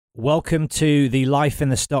Welcome to the Life in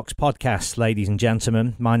the Stocks podcast, ladies and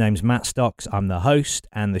gentlemen. My name's Matt Stocks. I'm the host,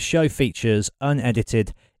 and the show features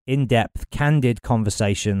unedited, in-depth, candid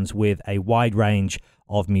conversations with a wide range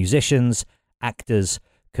of musicians, actors,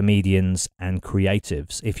 comedians, and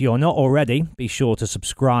creatives. If you're not already, be sure to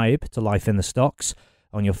subscribe to Life in the Stocks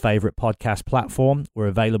on your favorite podcast platform. We're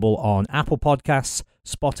available on Apple Podcasts,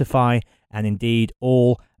 Spotify, and indeed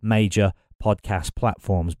all major podcast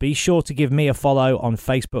platforms. Be sure to give me a follow on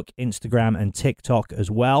Facebook, Instagram, and TikTok as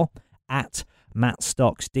well, at Matt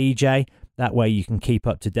Stocks DJ. That way you can keep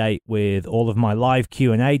up to date with all of my live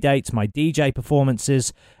Q&A dates, my DJ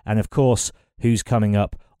performances, and of course, who's coming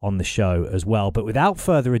up on the show as well. But without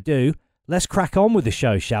further ado, let's crack on with the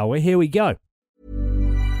show, shall we? Here we go.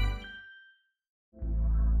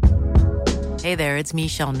 Hey there, it's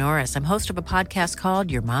Michelle Norris. I'm host of a podcast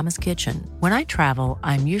called Your Mama's Kitchen. When I travel,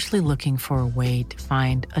 I'm usually looking for a way to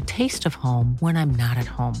find a taste of home when I'm not at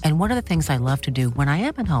home. And one of the things I love to do when I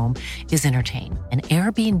am at home is entertain. And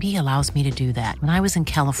Airbnb allows me to do that. When I was in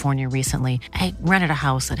California recently, I rented a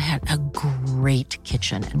house that had a great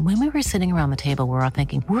kitchen. And when we were sitting around the table, we were all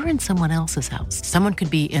thinking, we're in someone else's house. Someone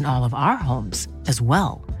could be in all of our homes as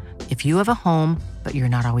well. If you have a home, but you're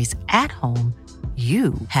not always at home,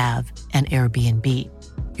 you have an Airbnb.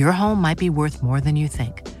 Your home might be worth more than you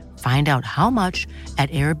think. Find out how much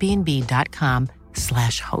at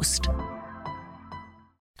airbnb.com/host.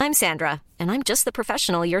 I'm Sandra, and I'm just the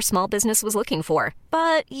professional your small business was looking for.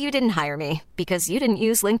 But you didn't hire me because you didn't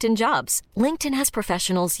use LinkedIn Jobs. LinkedIn has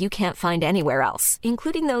professionals you can't find anywhere else,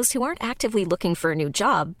 including those who aren't actively looking for a new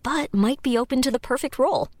job, but might be open to the perfect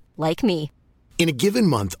role, like me. In a given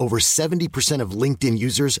month, over 70% of LinkedIn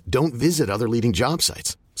users don't visit other leading job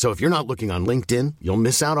sites. So if you're not looking on LinkedIn, you'll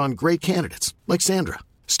miss out on great candidates like Sandra.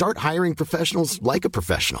 Start hiring professionals like a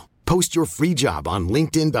professional. Post your free job on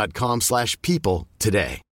linkedin.com/people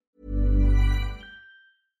today.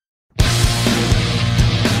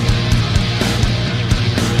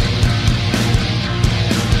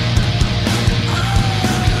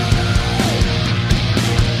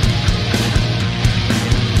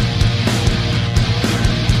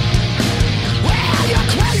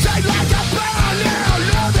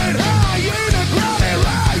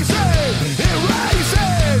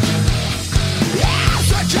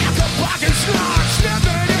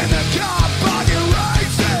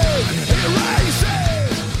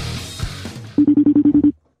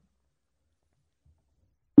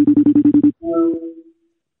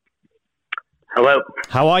 Hello.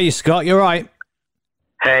 How are you, Scott? You all right?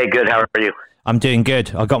 Hey, good. How are you? I'm doing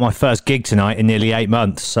good. I got my first gig tonight in nearly 8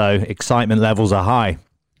 months, so excitement levels are high.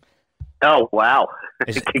 Oh, wow.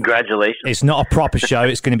 Congratulations. It's not a proper show.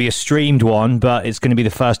 It's going to be a streamed one, but it's going to be the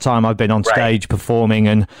first time I've been on stage performing,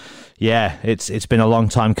 and yeah, it's been a long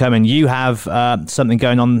time coming. You have something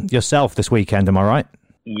going on yourself this weekend, am I right?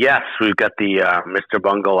 Yes, we've got the Mr.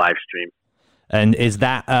 Bungle live stream. And is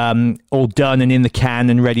that all done and in the can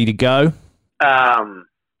and ready to go?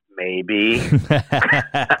 Maybe.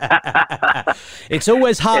 It's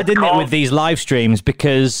always hard, isn't it, with these live streams,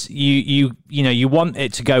 because you want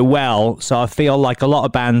it to go well. So I feel like a lot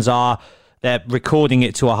of bands they're recording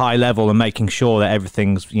it to a high level and making sure that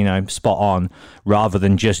everything's spot on, rather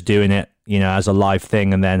than just doing it as a live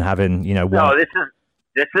thing and then having No, this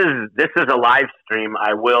is a live stream.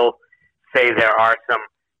 I will say there are some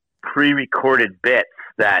pre-recorded bits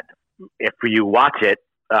that if you watch it,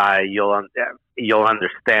 you'll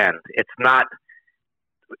understand. It's not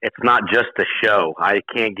just a show. I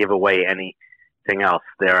can't give away anything else.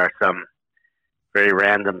 There are some very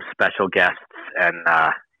random special guests, and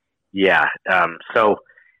so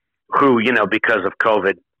who because of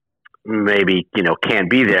COVID maybe can't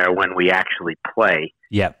be there when we actually play.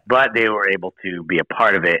 Yeah, but they were able to be a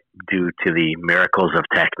part of it due to the miracles of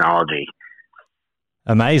technology.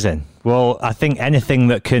 Amazing. Well, I think anything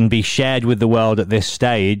that can be shared with the world at this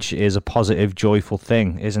stage is a positive, joyful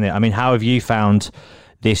thing, isn't it? I mean, how have you found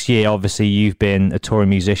this year? Obviously, you've been a touring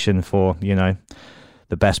musician for,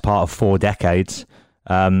 the best part of 4 decades.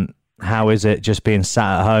 How is it just being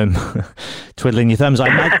sat at home, twiddling your thumbs?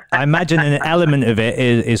 I imagine an element of it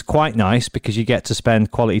is quite nice, because you get to spend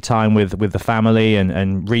quality time with the family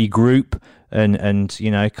and regroup and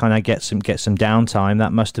kind of get some downtime.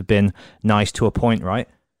 That must have been nice to a point, right?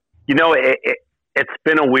 It's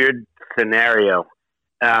been a weird scenario.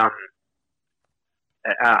 I'll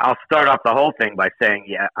start off the whole thing by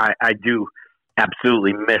saying, I do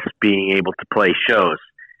absolutely miss being able to play shows.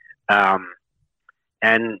 And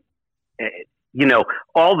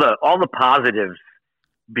all the positives,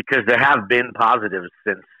 because there have been positives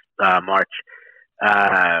since March,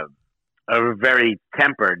 are very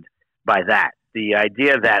tempered by that. the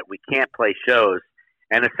idea that we can't play shows,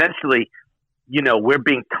 and essentially, we're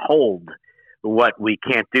being told what we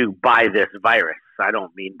can't do by this virus. I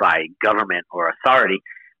don't mean by government or authority,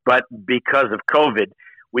 but because of COVID,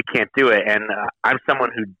 we can't do it. And I'm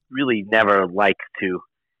someone who really never likes to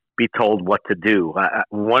be told what to do.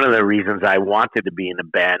 One of the reasons I wanted to be in a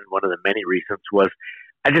band, one of the many reasons, was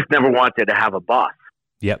I just never wanted to have a boss.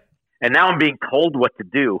 Yep. And now I'm being told what to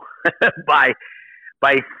do by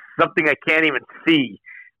something I can't even see.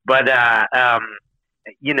 But I'm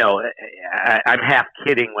half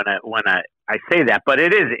kidding when I say that. But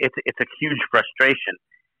it's a huge frustration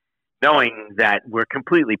knowing that we're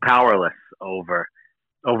completely powerless over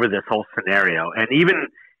this whole scenario. And even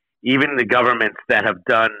the governments that have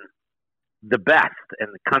done the best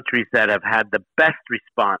and the countries that have had the best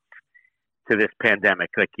response to this pandemic,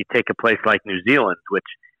 like you take a place like New Zealand, which,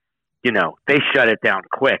 they shut it down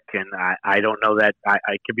quick. And I don't know that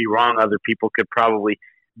I could be wrong. Other people could probably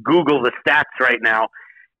Google the stats right now.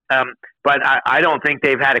 But I don't think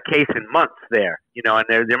they've had a case in months there, and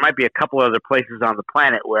there might be a couple other places on the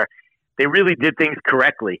planet where they really did things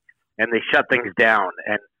correctly and they shut things down.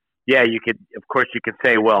 And yeah, you could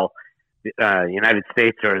say, well, United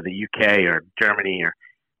States or the UK or Germany or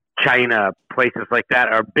China, places like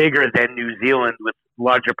that are bigger than New Zealand with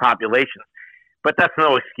larger populations, but that's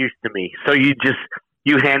no excuse to me. So you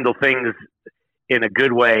handle things in a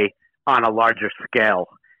good way on a larger scale.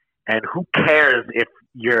 And who cares if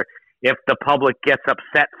the public gets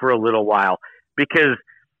upset for a little while, because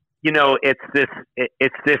it's this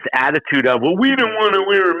attitude of, well, we don't want to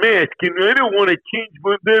wear a mask and I don't want to change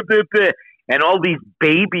blah, blah, blah, blah. And all these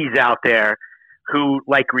babies out there who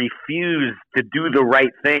refuse to do the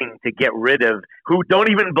right thing to get rid of, who don't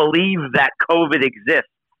even believe that COVID exists.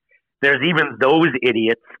 There's even those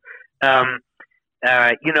idiots.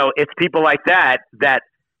 It's people like that's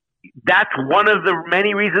one of the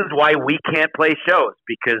many reasons why we can't play shows,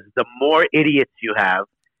 because the more idiots you have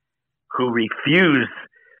who refuse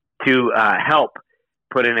to help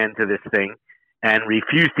put an end to this thing and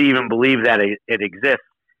refuse to even believe that it exists,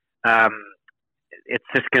 it's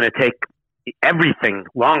just going to take everything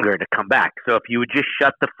longer to come back. So if you would just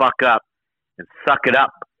shut the fuck up and suck it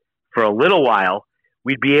up for a little while,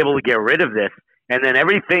 we'd be able to get rid of this. And then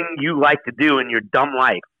everything you like to do in your dumb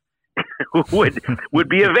life would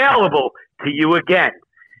be available to you again.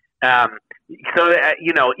 Even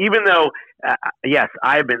though, yes,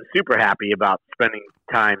 I've been super happy about spending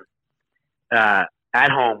time at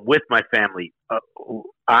home with my family.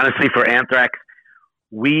 Honestly, for Anthrax,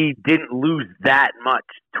 we didn't lose that much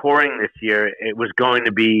touring this year. It was going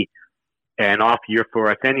to be an off year for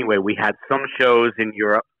us anyway. We had some shows in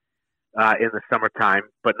Europe in the summertime,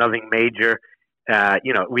 but nothing major.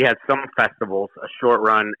 We had some festivals, a short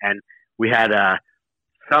run, and we had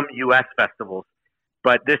some U.S. festivals.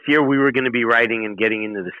 But this year we were going to be writing and getting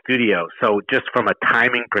into the studio. So just from a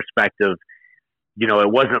timing perspective,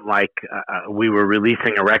 it wasn't like we were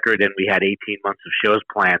releasing a record and we had 18 months of shows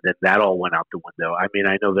planned and that all went out the window. I mean,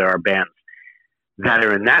 I know there are bands that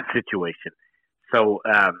are in that situation. So,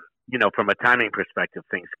 from a timing perspective,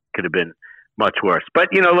 things could have been much worse.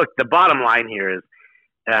 But, look, the bottom line here is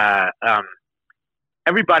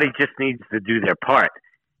everybody just needs to do their part.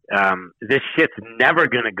 This shit's never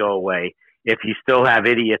going to go away if you still have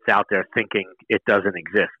idiots out there thinking it doesn't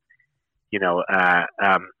exist.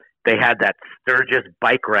 They had that Sturgis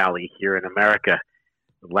bike rally here in America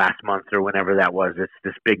last month or whenever that was. It's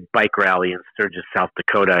this big bike rally in Sturgis, South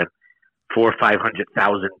Dakota, and 400,000 or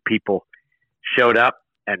 500,000 people showed up,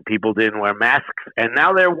 and people didn't wear masks. And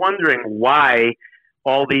now they're wondering why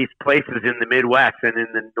all these places in the Midwest and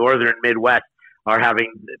in the northern Midwest are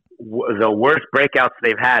having the worst breakouts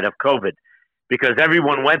they've had of COVID, because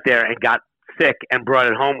everyone went there and got sick and brought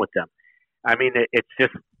it home with them. I mean, it's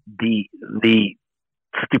just the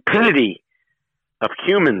stupidity of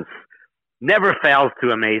humans never fails to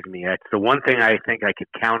amaze me. It's the one thing I think I could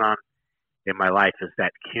count on in my life, is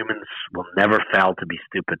that humans will never fail to be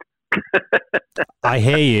stupid. I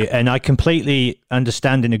hear you, and I completely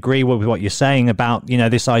understand and agree with what you're saying about,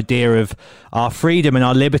 this idea of our freedom and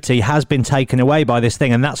our liberty has been taken away by this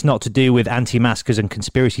thing. And that's not to do with anti-maskers and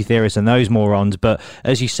conspiracy theorists and those morons. But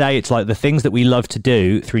as you say, it's like the things that we love to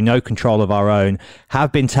do through no control of our own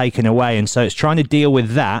have been taken away. And so it's trying to deal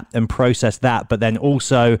with that and process that, but then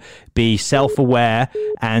also be self-aware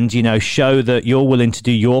and, show that you're willing to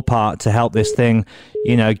do your part to help this thing,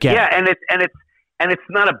 get... Yeah, and it's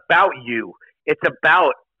not about you. It's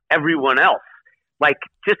about everyone else.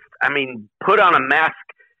 Put on a mask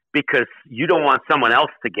because you don't want someone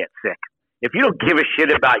else to get sick. If you don't give a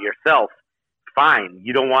shit about yourself, fine.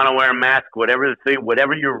 You don't want to wear a mask, whatever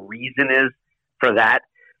your reason is for that.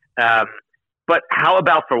 But how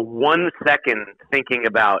about for 1 second thinking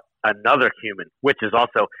about another human, which is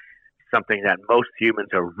also something that most humans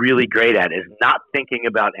are really great at, is not thinking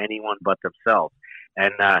about anyone but themselves.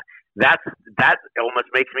 And that almost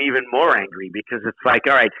makes me even more angry, because it's like,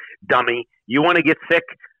 all right, dummy, you want to get sick?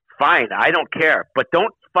 Fine, I don't care, but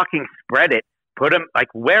don't fucking spread it.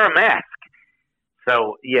 Wear a mask.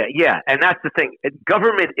 So yeah, and that's the thing.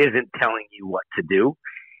 Government isn't telling you what to do.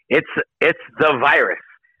 It's the virus.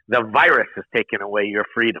 The virus has taken away your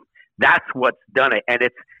freedom. That's what's done it, and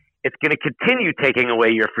it's going to continue taking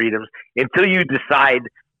away your freedoms until you decide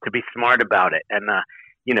to be smart about it. And I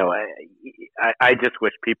just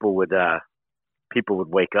wish people would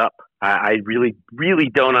wake up. I really, really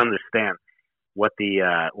don't understand what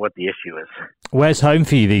the issue is. Where's home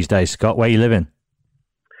for you these days, Scott? Where are you living?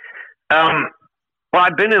 Well,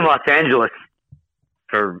 I've been in Los Angeles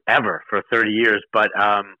forever, for 30 years, but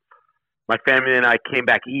my family and I came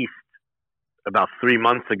back east about 3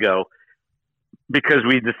 months ago because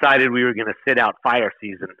we decided we were going to sit out fire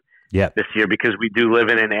season this year, because we do live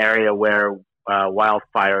in an area where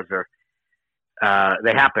wildfires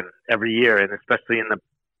they happen every year, and especially in the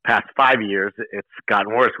past 5 years, it's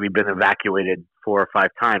gotten worse. We've been evacuated 4 or 5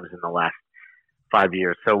 times in the last 5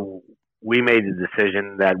 years. So we made the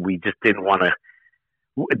decision that we just didn't want to.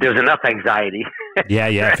 There's enough anxiety.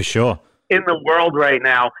 Yeah, for sure. In the world right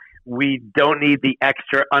now, we don't need the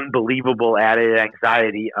extra unbelievable added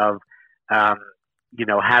anxiety of,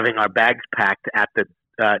 having our bags packed at the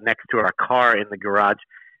next to our car in the garage,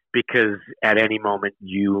 because at any moment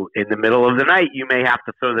in the middle of the night, you may have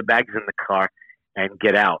to throw the bags in the car and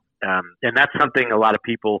get out. And that's something a lot of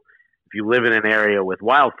people, if you live in an area with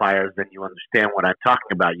wildfires, then you understand what I'm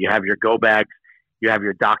talking about. You have your go bags, you have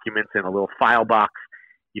your documents in a little file box.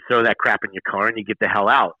 You throw that crap in your car and you get the hell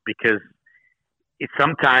out, because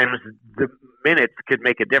sometimes the minutes could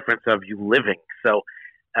make a difference of you living. So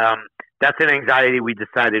that's an anxiety we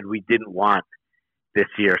decided we didn't want this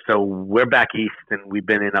year. So we're back east, and we've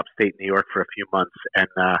been in upstate New York for a few months, and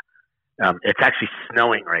it's actually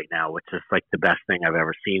snowing right now, which is like the best thing I've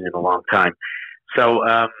ever seen in a long time. So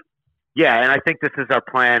and I think this is our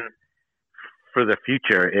plan for the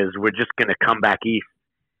future, is we're just going to come back east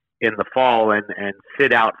in the fall and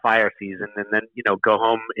sit out fire season, and then go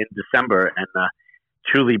home in December and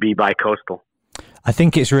truly be bi-coastal. I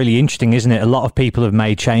think it's really interesting, isn't it? A lot of people have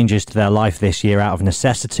made changes to their life this year out of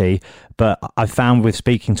necessity, but I've found with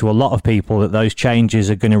speaking to a lot of people that those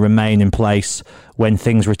changes are going to remain in place when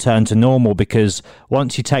things return to normal, because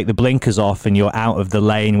once you take the blinkers off and you're out of the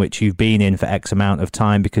lane which you've been in for X amount of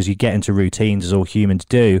time, because you get into routines as all humans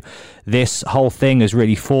do, this whole thing has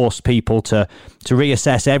really forced people to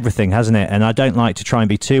reassess everything, hasn't it? And I don't like to try and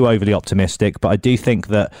be too overly optimistic, but I do think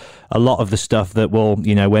that a lot of the stuff that will,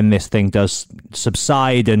 when this thing does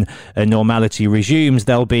subside and normality resumes,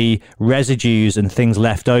 there'll be residues and things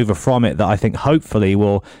left over from it that I think hopefully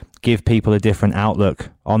will give people a different outlook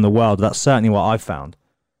on the world. That's certainly what I've found.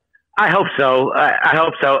 I hope so. I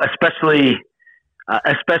hope so, especially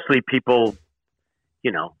people,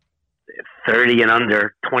 30 and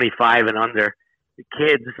under, 25 and under, the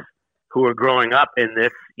kids who are growing up in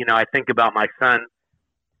this. I think about my son,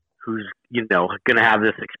 who's, going to have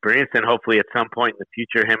this experience, and hopefully at some point in the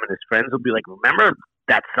future, him and his friends will be like, remember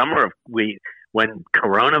that summer when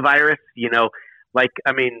coronavirus,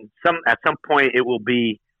 at some point it will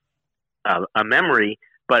be a memory,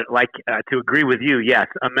 but to agree with you, yes,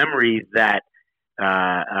 a memory that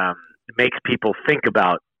makes people think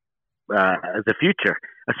about the future,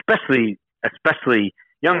 especially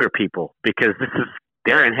younger people, because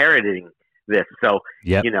they're inheriting this. So,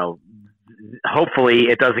 hopefully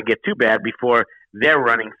it doesn't get too bad before they're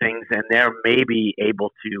running things and they're maybe able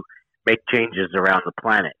to make changes around the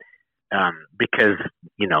planet. Because,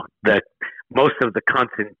 most of the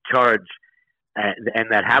cunts in charge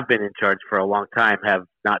and that have been in charge for a long time have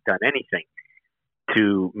not done anything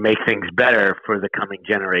to make things better for the coming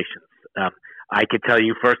generations. I could tell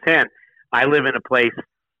you firsthand, I live in a place,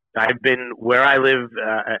 where I live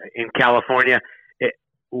in California,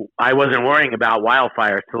 I wasn't worrying about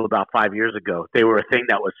wildfires till about 5 years ago. They were a thing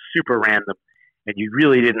that was super random, and you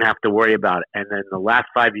really didn't have to worry about it. And then the last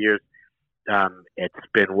 5 years, it's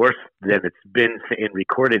been worse than it's been in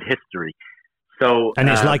recorded history. So, and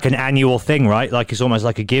it's like an annual thing, right? Like it's almost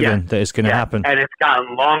like a given that it's going to happen. And it's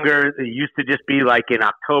gotten longer. It used to just be like in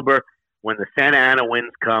October when the Santa Ana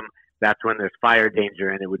winds come. That's when there's fire danger,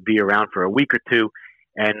 and it would be around for a week or two,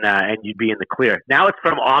 and you'd be in the clear. Now it's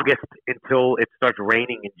from August until it starts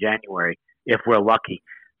raining in January, if we're lucky.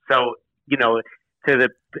 So,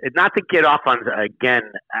 not to get off on, again,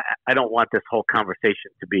 I don't want this whole conversation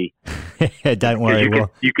to be Don't worry.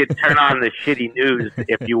 You could turn on the shitty news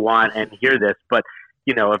if you want and hear this. But,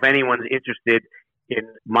 if anyone's interested in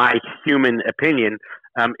my human opinion,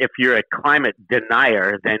 if you're a climate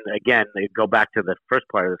denier, then again, they go back to the first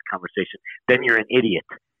part of this conversation, then you're an idiot.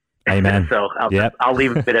 Amen. So I'll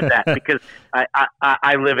leave a bit at that because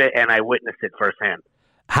I live it and I witness it firsthand.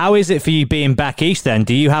 How is it for you being back east then?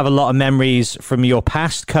 Do you have a lot of memories from your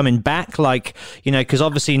past coming back? Like, because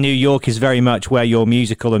obviously New York is very much where your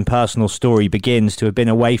musical and personal story begins. To have been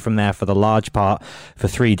away from there for the large part for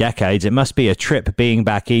 3 decades, it must be a trip being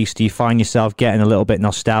back east. Do you find yourself getting a little bit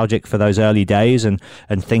nostalgic for those early days and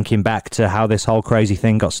thinking back to how this whole crazy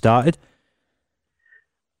thing got started?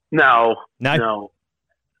 No. Well,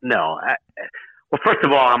 first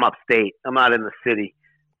of all, I'm upstate. I'm not in the city,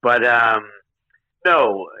 but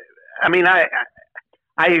no, I mean I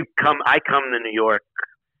come to New York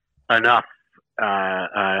enough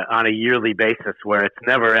on a yearly basis where it's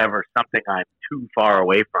never ever something I'm too far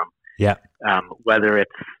away from. Yeah. Whether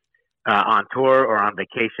it's on tour or on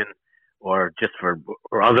vacation or just for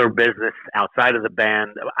other business outside of the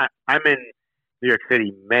band, I'm in New York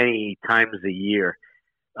City many times a year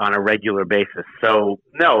on a regular basis. So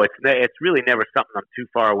no, it's really never something I'm too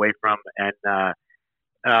far away from, and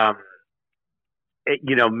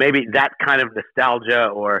maybe that kind of nostalgia,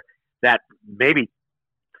 or that maybe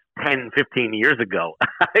 10, 15 years ago,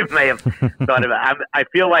 I may have thought about it. I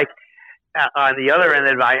feel like on the other end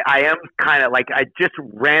of it, I am kind of like, I just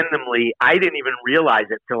randomly, I didn't even realize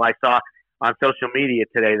it till I saw on social media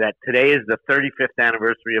today that today is the 35th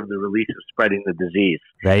anniversary of the release of Spreading the Disease.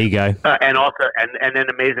 There you go. And also, and then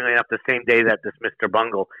amazingly enough, the same day that this Mr.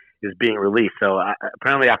 Bungle is being released. So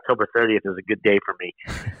apparently October 30th is a good day for me.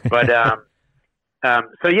 But,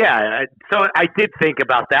 so I did think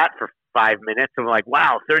about that for 5 minutes. I'm like,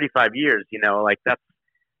 wow, 35 years, like that's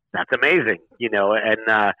amazing,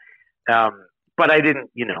 and, but I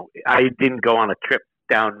didn't go on a trip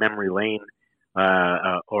down memory lane,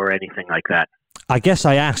 or anything like that. I guess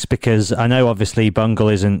I asked because I know obviously Bungle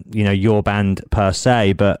isn't, your band per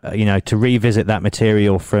se, but, to revisit that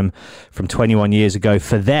material from 21 years ago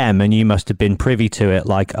for them, and you must have been privy to it,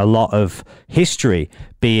 like a lot of history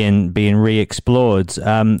being re-explored.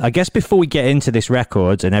 I guess before we get into this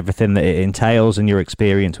record and everything that it entails and your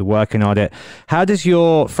experience with working on it, how does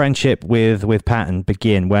your friendship with Patton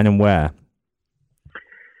begin? When and where?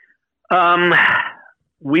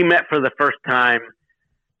 We met for the first time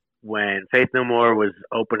when Faith No More was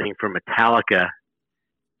opening for Metallica.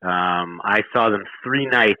 I saw them 3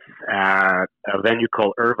 nights at a venue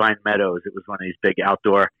called Irvine Meadows. It was one of these big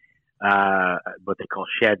outdoor, what they call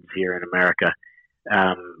sheds here in America,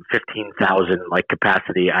 15,000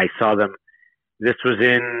 capacity. I saw them. This was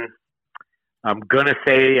in, I'm going to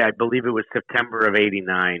say, I believe it was September of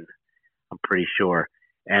 89. I'm pretty sure.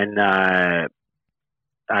 And I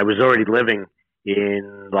was already living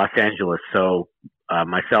in Los Angeles. So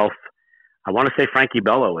myself, I want to say Frankie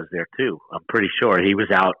Bello was there too. I'm pretty sure he was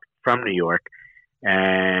out from New York,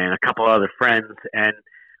 and a couple other friends. And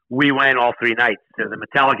we went all 3 nights to the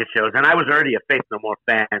Metallica shows. And I was already a Faith No More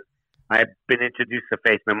fan. I had been introduced to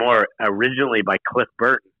Faith No More originally by Cliff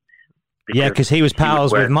Burton. Because he was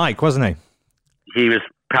pals with Mike, wasn't he? He was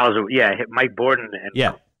pals with, Mike Borden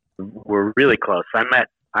and were really close. I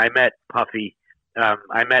met Puffy.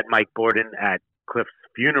 I met Mike Borden at Cliff's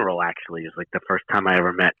funeral, actually. It was like the first time I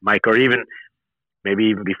ever met Mike, or even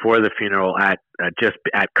before the funeral at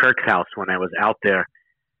Kirk's house when I was out there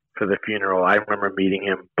for the funeral. I remember meeting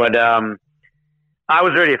him. But I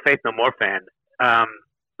was already a Faith No More fan.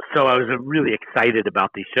 So I was really excited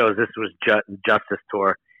about these shows. This was Justice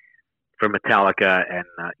Tour for Metallica, and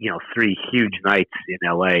 3 huge nights in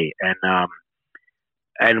LA,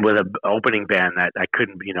 and with an opening band that I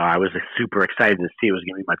couldn't, I was super excited to see. It was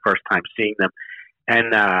going to be my first time seeing them.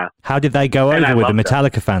 And how did they go over with the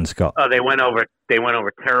Metallica fans, Scott? Oh, they went over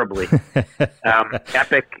terribly.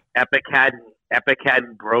 Epic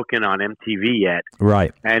hadn't broken on MTV yet,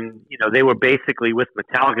 right? And they were basically with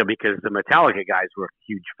Metallica because the Metallica guys were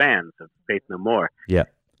huge fans of Faith No More. Yeah.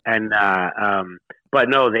 And but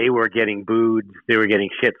no, they were getting booed. They were getting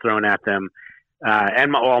shit thrown at them.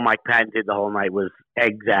 And all Mike Patton did the whole night was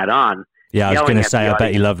egg that on. Yeah, I was going to say, I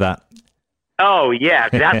bet you love that. Oh yeah,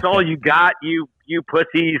 that's all you got, you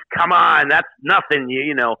pussies. Come on, that's nothing.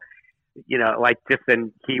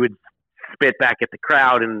 Then he would spit back at the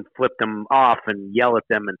crowd and flip them off and yell at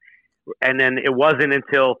them, and then it wasn't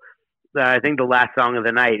until I think the last song of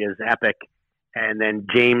the night is Epic, and then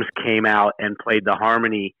James came out and played the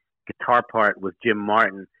harmony guitar part with Jim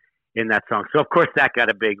Martin in that song. So of course that got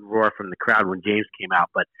a big roar from the crowd when James came out.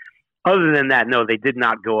 But other than that, no, they did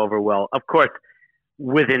not go over well. Of course,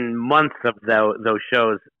 within months of those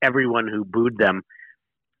shows, everyone who booed them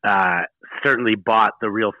certainly bought the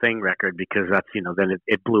Real Thing record, because that's, then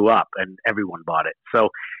it blew up and everyone bought it. So,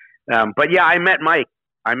 but yeah, I met Mike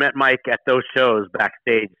at those shows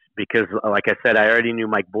backstage because, like I said, I already knew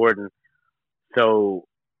Mike Bordin. So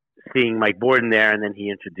seeing Mike Bordin there, and then he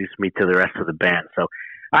introduced me to the rest of the band. So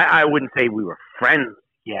I wouldn't say we were friends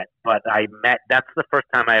yet, but that's the first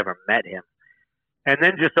time I ever met him. And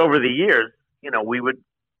then just over the years, we would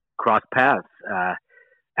cross paths,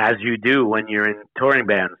 as you do when you're in touring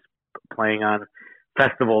bands, playing on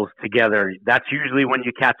festivals together. That's usually when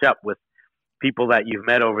you catch up with people that you've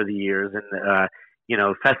met over the years. And,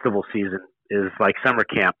 festival season is like summer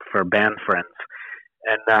camp for band friends.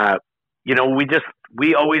 And,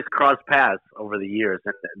 we always cross paths over the years.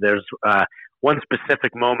 And there's one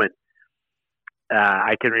specific moment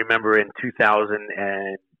I can remember in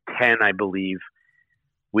 2010, I believe.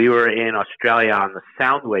 We were in Australia on the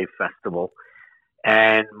Soundwave Festival,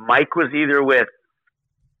 and Mike was either with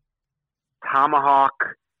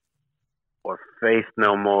Tomahawk or Faith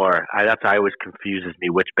No More. That's always confuses me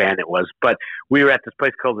which band it was. But we were at this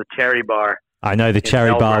place called the Cherry Bar. I know the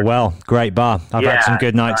Cherry Bar well. Great bar. I've had some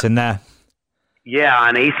good nights in there. Yeah,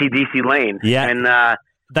 on AC/DC Lane. Yeah. And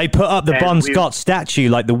they put up the Bon Scott statue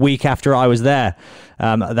like the week after I was there.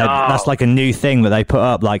 That's like a new thing that they put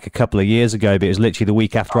up like a couple of years ago, but it was literally the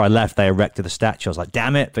week after I left, they erected the statue. I was like,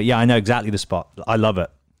 damn it. But yeah, I know exactly the spot. I love it.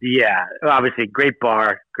 Yeah, obviously, great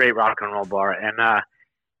bar, great rock and roll bar. And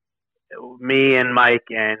me and Mike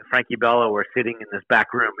and Frankie Bello were sitting in this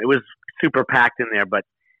back room. It was super packed in there, but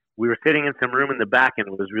we were sitting in some room in the back, and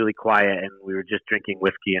it was really quiet, and we were just drinking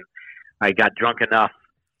whiskey. And I got drunk enough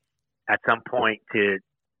at some point to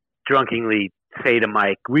drunkenly say to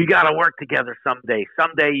Mike, "We got to work together someday.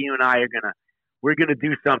 Someday you and I we're going to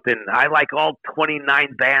do something. I like all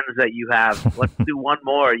 29 bands that you have. Let's do one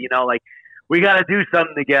more, we got to do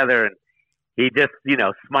something together." And he just,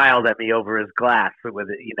 smiled at me over his glass with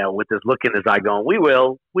this look in his eye going, we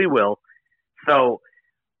will. So,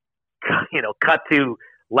 cut to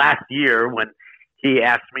last year when he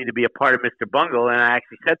asked me to be a part of Mr. Bungle. And I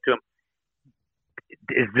actually said to him,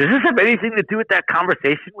 does this have anything to do with that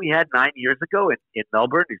conversation we had 9 years ago in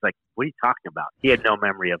Melbourne? He's like, what are you talking about? He had no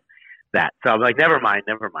memory of that. So I'm like, never mind.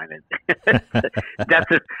 That's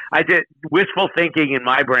just, I did wishful thinking in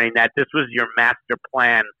my brain that this was your master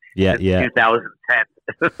plan. Yeah.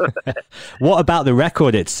 2010. What about the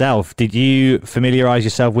record itself? Did you familiarize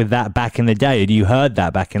yourself with that back in the day? Had you heard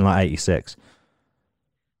that back in like 86?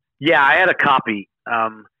 Yeah, I had a copy.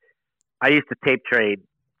 I used to tape trade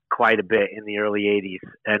quite a bit in the early 80s,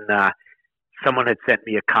 and someone had sent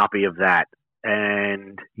me a copy of that.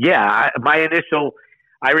 And yeah,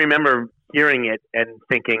 I remember hearing it and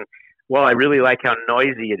thinking, well, I really like how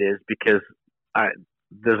noisy it is, because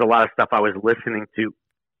there's a lot of stuff I was listening to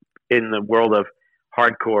in the world of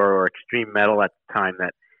hardcore or extreme metal at the time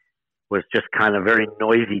that was just kind of very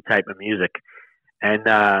noisy type of music. And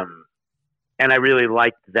I really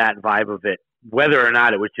liked that vibe of it, whether or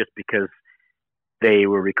not it was just because they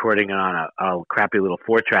were recording on a crappy little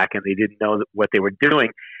 4-track and they didn't know what they were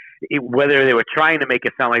doing. Whether they were trying to make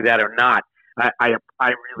it sound like that or not, I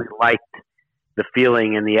really liked the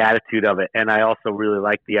feeling and the attitude of it. And I also really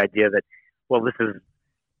liked the idea that, well, this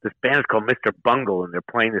band is called Mr. Bungle, and they're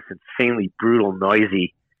playing this insanely brutal,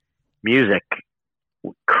 noisy music,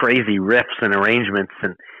 crazy riffs and arrangements,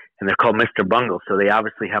 and they're called Mr. Bungle, so they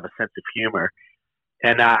obviously have a sense of humor.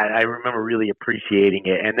 And I remember really appreciating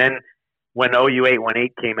it. And then when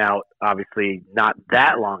OU818 came out, obviously not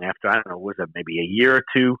that long after, I don't know, was it maybe a year or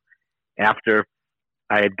two after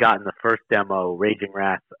I had gotten the first demo, Raging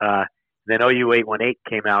Wrath, then OU818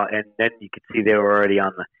 came out, and then you could see they were already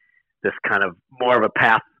on this kind of more of a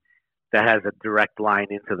path that has a direct line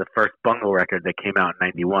into the first Bungle record that came out in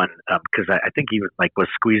 91. Because I think even was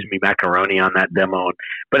Squeeze Me Macaroni on that demo.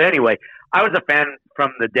 But anyway, I was a fan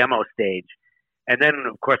from the demo stage. And then,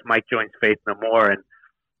 of course, Mike joins Faith No More. And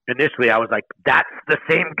initially I was like, that's the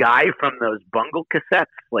same guy from those Bungle cassettes.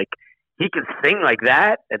 Like, he can sing like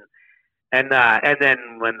that. And then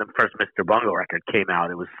when the first Mr. Bungle record came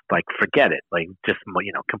out, it was like, forget it. Like, just,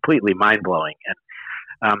 completely mind-blowing.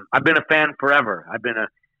 And I've been a fan forever. I've been a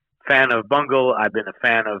fan of Bungle. I've been a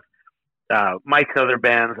fan of Mike's other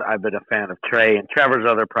bands. I've been a fan of Trey and Trevor's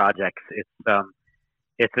other projects.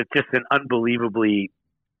 It's just an unbelievable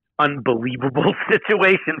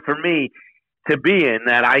situation for me to be in,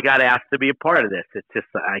 that I got asked to be a part of this. It's just,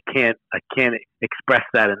 I can't express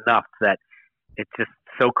that enough, that it's just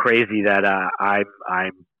so crazy that I'm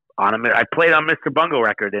on I played on Mr. Bungle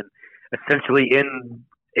record and essentially in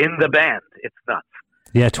the band. It's nuts.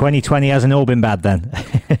 Yeah, 2020 hasn't all been bad then.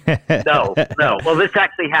 No. Well, this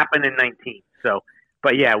actually happened in 19. So,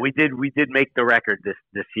 but yeah, we did make the record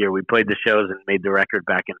this year. We played the shows and made the record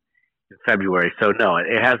back in February. So no,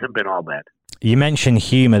 it hasn't been all bad. You mentioned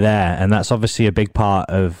humor there, and that's obviously a big part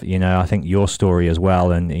of, I think your story as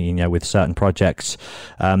well, and, with certain projects,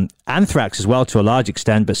 Anthrax as well to a large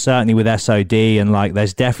extent, but certainly with SOD, and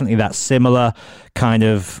there's definitely that similar kind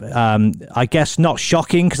of, I guess not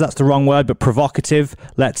shocking because that's the wrong word, but provocative,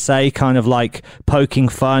 let's say, kind of like poking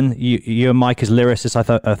fun. You and Mike as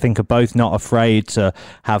lyricists, I think are both not afraid to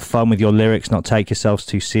have fun with your lyrics, not take yourselves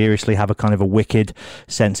too seriously, have a kind of a wicked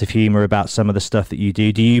sense of humor about some of the stuff that you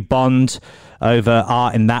do. Do you bond over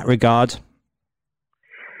art in that regard?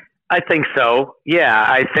 I think so. Yeah,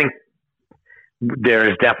 I think there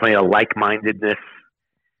is definitely a like-mindedness,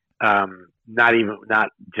 not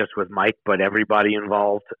just with Mike, but everybody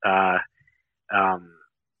involved. I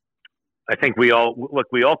think we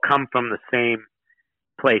all come from the same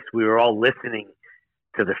place. We were all listening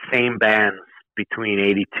to the same bands between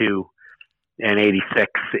 82 and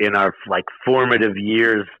 86 in our formative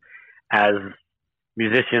years as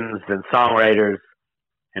musicians and songwriters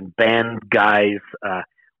and band guys.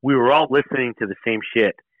 We were all listening to the same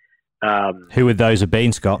shit. Who would those have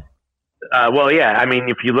been, Scott? Well, yeah. I mean,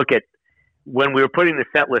 if you look at when we were putting the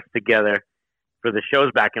set list together for the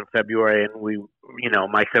shows back in February, and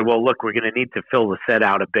Mike said, well, look, we're going to need to fill the set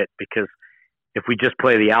out a bit because if we just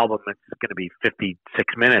play the album, it's going to be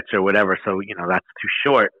 56 minutes or whatever. So, that's too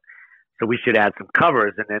short. So we should add some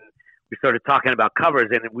covers. And then we started talking about covers,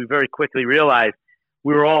 and we very quickly realized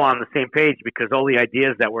we were all on the same page because all the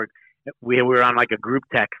ideas that we were on a group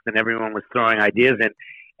text, and everyone was throwing ideas in,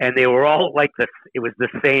 and they were all like this. It was the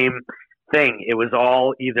same thing. It was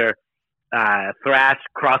all either thrash,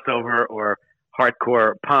 crossover, or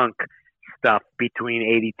hardcore punk stuff between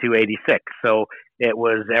 82, 86. So it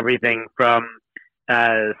was everything from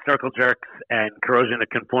Circle Jerks and Corrosion of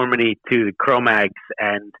Conformity to the Cro-Mags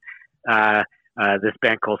and this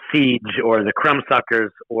band called Siege, or the Crumbsuckers,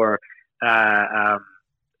 or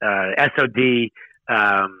SOD.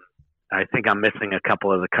 I think I'm missing a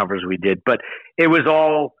couple of the covers we did, but it was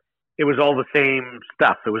all the same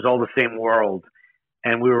stuff. It was all the same world,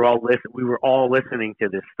 and we were all listening to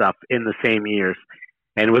this stuff in the same years,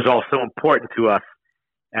 and it was all so important to us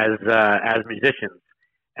as musicians.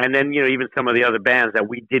 And then even some of the other bands that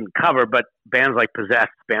we didn't cover, but bands like Possessed,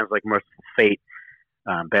 bands like Merciful Fate,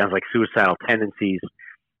 bands like Suicidal Tendencies,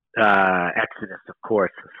 Exodus, of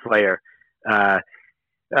course, Slayer.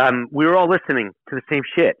 We were all listening to the same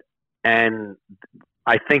shit. And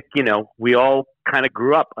I think, we all kind of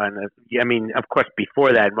grew up on of course,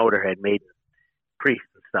 before that, Motorhead, Maiden, Priest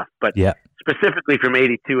and stuff. But specifically from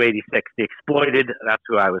 82, 86, The Exploited, that's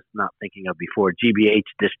who I was not thinking of before, GBH,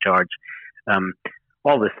 Discharge,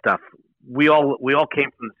 all this stuff. We all came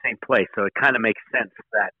from the same place. So it kind of makes sense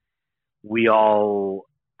that we all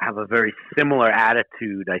have a very similar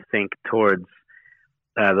attitude, I think, towards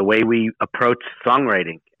the way we approach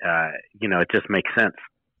songwriting. It just makes sense.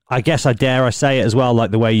 I guess I say it as well,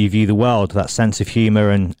 like the way you view the world, that sense of humor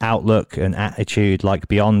and outlook and attitude,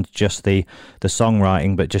 beyond just the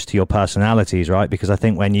songwriting, but just to your personalities, right? Because I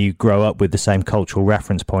think when you grow up with the same cultural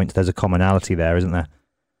reference points, there's a commonality there, isn't there?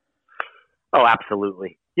 Oh,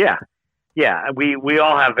 absolutely. Yeah. We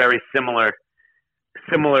all have very similar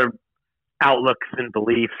outlooks and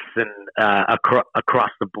beliefs, and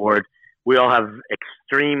across the board, we all have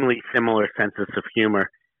extremely similar senses of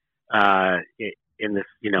humor. In this,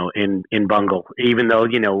 in Bungle, even though,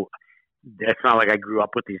 it's not like I grew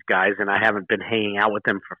up with these guys and I haven't been hanging out with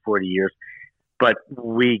them for 40 years, but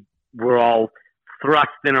we were all thrust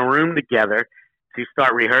in a room together to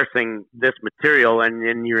start rehearsing this material. And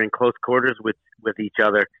then you're in close quarters with each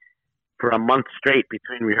other for a month straight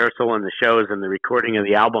between rehearsal and the shows and the recording of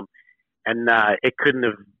the album. And it couldn't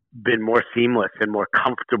have been more seamless and more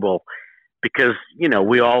comfortable, because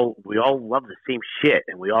we all love the same shit,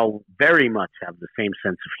 and we all very much have the same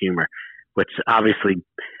sense of humor, which obviously,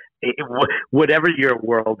 whatever your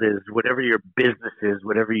world is, whatever your business is,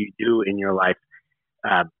 whatever you do in your life,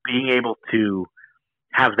 being able to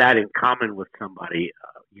have that in common with somebody,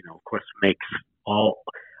 of course, makes all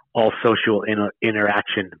social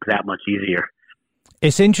interaction that much easier.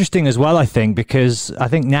 It's interesting as well, I think, because I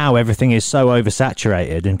think now everything is so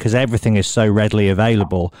oversaturated, and because everything is so readily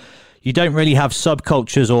available, you don't really have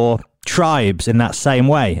subcultures or tribes in that same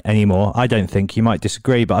way anymore. I don't think. You might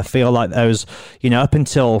disagree, but I feel like there was, up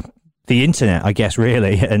until the internet, I guess,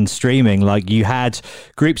 really, and streaming. Like, you had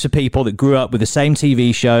groups of people that grew up with the same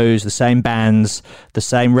TV shows, the same bands, the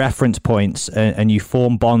same reference points, and you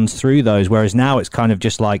form bonds through those. Whereas now it's kind of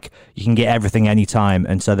just like you can get everything anytime,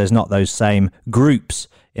 and so there's not those same groups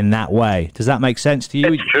in that way. Does that make sense to you?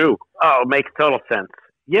 It's true. Oh, it makes total sense.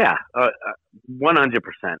 Yeah, 100%.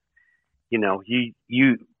 You know, you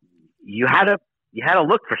had to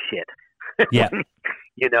look for shit. Yeah.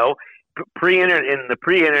 You know, in the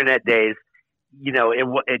pre-internet days, you know,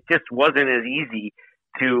 it just wasn't as easy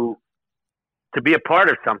to be a part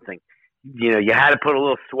of something. You know, you had to put a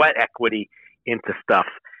little sweat equity into stuff.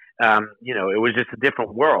 You know, it was just a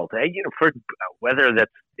different world. You know, for whether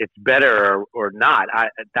it's better or not, I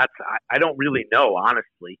don't really know,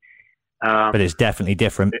 honestly. But it's definitely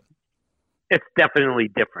different. It's definitely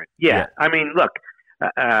different. Yeah. I mean, look,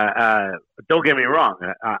 don't get me wrong.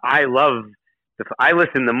 I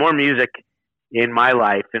listen to more music in my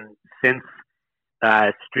life, and since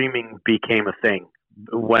streaming became a thing,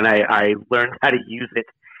 when I learned how to use it,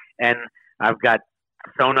 and I've got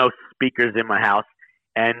Sonos speakers in my house,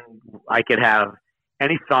 and I could have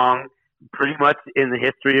any song pretty much in the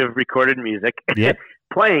history of recorded music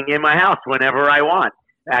playing in my house whenever I want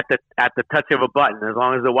at the touch of a button, as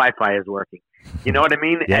long as the Wi-Fi is working. You know what I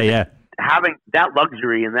mean? Yeah. Having that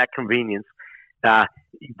luxury and that convenience, does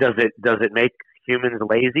it make humans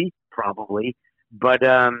lazy? Probably, but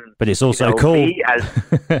it's also, you know, cool. Me, as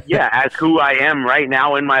who I am right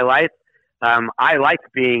now in my life, I like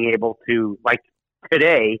being able to, like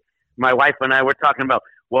today, my wife and I were talking about,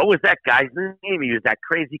 what was that guy's name? He was that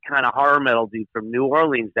crazy kind of horror metal dude from New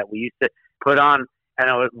Orleans that we used to put on,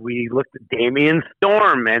 and we looked at Damien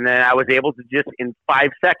Storm, and then I was able to just in 5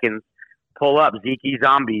 seconds pull up Zeke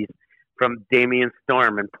Zombies from Damien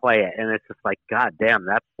Storm and play it. And it's just like, God damn,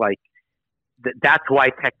 that's like, that's why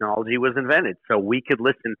technology was invented. So we could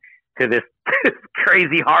listen to this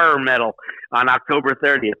crazy horror metal on October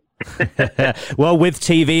 30th. Well, with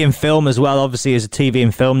TV and film as well, obviously as a TV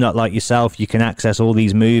and film nut like yourself, you can access all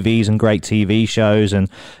these movies and great TV shows,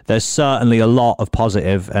 and there's certainly a lot of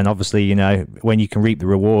positive. And obviously, you know, when you can reap the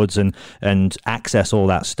rewards and access all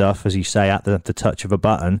that stuff, as you say, at the touch of a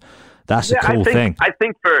button, that's a cool thing. I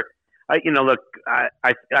think you know, look, I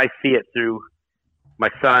see it through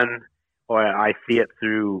my son, or I see it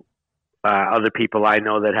through other people I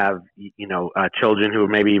know that have, you know, children who are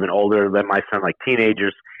maybe even older than my son, like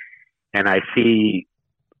teenagers. And I see,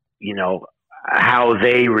 you know, how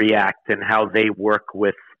they react and how they work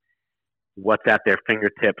with what's at their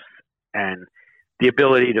fingertips, and the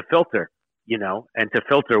ability to filter, you know, and to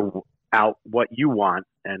filter out what you want.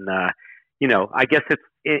 And, you know, I guess it's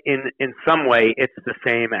in some way it's the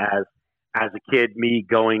same as a kid, me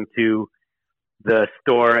going to the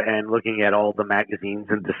store and looking at all the magazines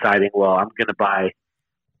and deciding, well, I'm going to buy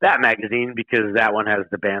that magazine because that one has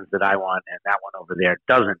the bands that I want and that one over there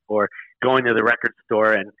doesn't. Or going to the record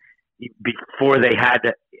store, and before they had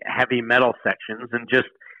heavy metal sections, and just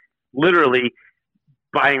literally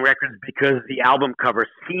buying records because the album cover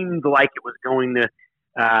seemed like it was going to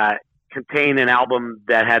contain an album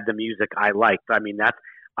that had the music I liked. I mean,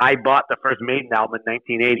 I bought the first Maiden album in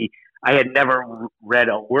 1980. I had never read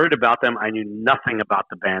a word about them. I knew nothing about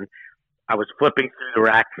the band. I was flipping through the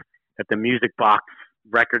racks at the Music Box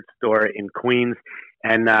record store in Queens,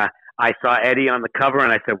 and I saw Eddie on the cover,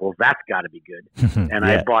 and I said, well, that's got to be good. And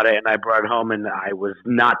I bought it, and I brought it home, and I was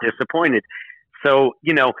not disappointed. So,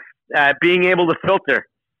 you know, being able to filter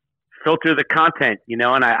the content, you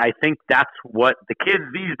know, and I think that's what the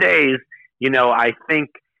kids these days, you know, I think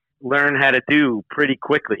learn how to do pretty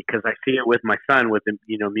quickly, because I see it with my son with the,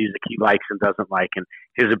 you know, music he likes and doesn't like, and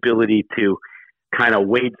his ability to kind of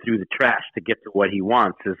wade through the trash to get to what he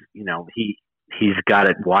wants is, you know, he's got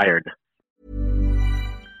it wired.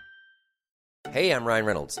 Hey, I'm Ryan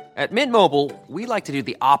Reynolds. At Mint Mobile, we like to do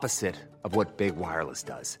the opposite of what Big Wireless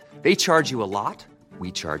does. They charge you a lot,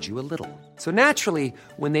 we charge you a little. So naturally,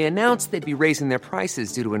 when they announced they'd be raising their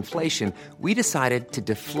prices due to inflation, we decided to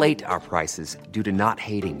deflate our prices due to not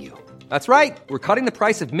hating you. That's right. We're cutting the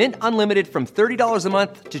price of Mint Unlimited from $30 a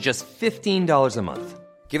month to just $15 a month.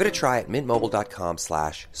 Give it a try at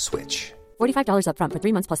mintmobile.com/switch. $45 up front for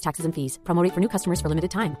 3 months plus taxes and fees. Promo rate for new customers for limited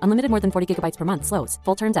time. Unlimited more than 40 gigabytes per month. Slows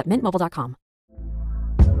full terms at mintmobile.com.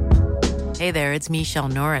 Hey there, it's Michelle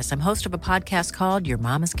Norris. I'm host of a podcast called Your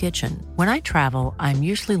Mama's Kitchen. When I travel, I'm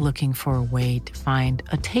usually looking for a way to find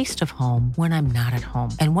a taste of home when I'm not at home.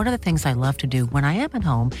 And one of the things I love to do when I am at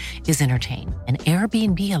home is entertain. And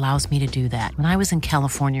Airbnb allows me to do that. When I was in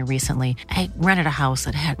California recently, I rented a house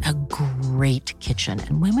that had a great kitchen.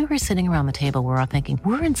 And when we were sitting around the table, we're all thinking,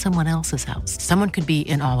 we're in someone else's house. Someone could be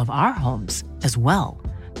in all of our homes as well.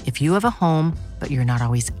 If you have a home, but you're not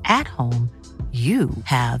always at home, you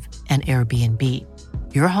have an Airbnb.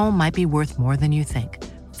 Your home might be worth more than you think.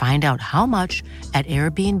 Find out how much at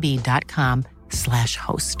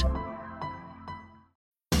airbnb.com/host.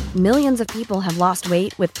 Millions of people have lost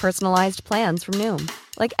weight with personalized plans from Noom.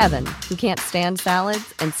 Like Evan, who can't stand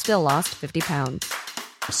salads and still lost 50 pounds.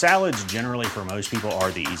 Salads generally for most people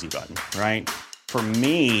are the easy button, right? For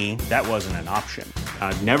me, that wasn't an option.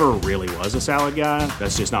 I never really was a salad guy.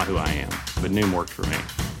 That's just not who I am. But Noom worked for me.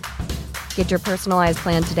 Get your personalized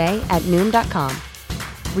plan today at Noom.com.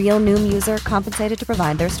 Real Noom user compensated to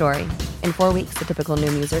provide their story. In 4 weeks, the typical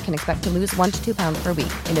Noom user can expect to lose 1 to 2 pounds per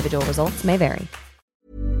week. Individual results may vary.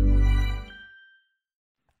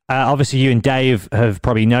 Obviously, you and Dave have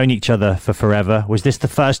probably known each other for forever. Was this the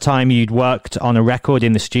first time you'd worked on a record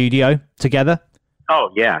in the studio together? Oh,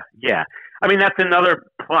 yeah. I mean, that's another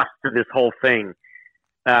plus to this whole thing.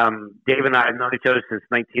 Dave and I have known each other since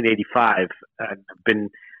 1985. I've been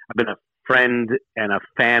a friend and a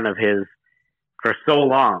fan of his for so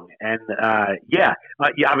long. And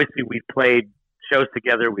obviously we've played shows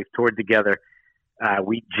together. We've toured together.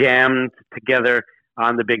 We jammed together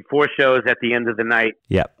on the Big Four shows at the end of the night.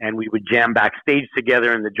 Yep. And we would jam backstage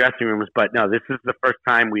together in the dressing rooms. But no, this is the first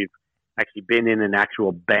time we've actually been in an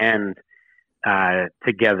actual band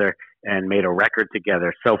together and made a record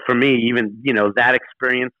together. So for me, even, that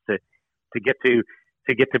experience to get to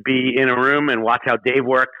be in a room and watch how Dave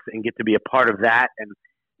works and get to be a part of that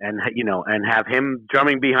and have him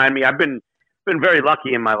drumming behind me. I've been very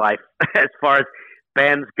lucky in my life as far as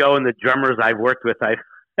bands go and the drummers I've worked with. I've,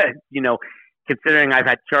 considering I've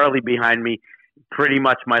had Charlie behind me pretty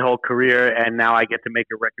much my whole career, and now I get to make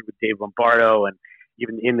a record with Dave Lombardo, and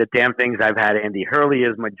even in the Damn Things I've had Andy Hurley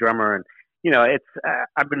as my drummer, and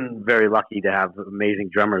I've been very lucky to have amazing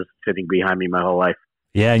drummers sitting behind me my whole life.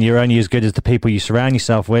 Yeah, and you're only as good as the people you surround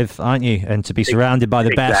yourself with, aren't you? And to be surrounded by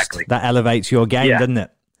the best, that elevates your game, doesn't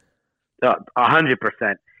it?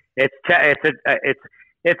 100%. It's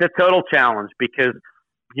a total challenge because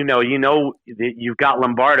you've got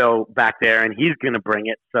Lombardo back there and he's going to bring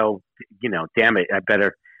it. So damn it, I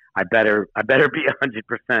better be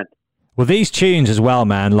 100%. Well, these tunes as well,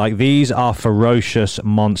 man, like these are ferocious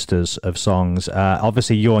monsters of songs.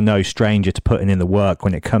 Obviously, you're no stranger to putting in the work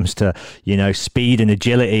when it comes to, speed and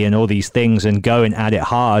agility and all these things and going at it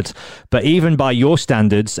hard. But even by your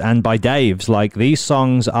standards and by Dave's, like these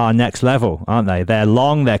songs are next level, aren't they? They're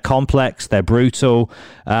long, they're complex, they're brutal.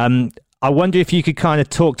 I wonder if you could kind of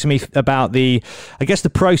talk to me about the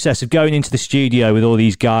process of going into the studio with all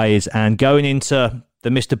these guys and going into the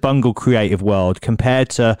Mr. Bungle creative world compared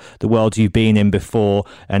to the world you've been in before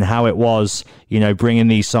and how it was, bringing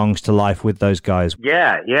these songs to life with those guys.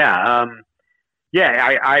 I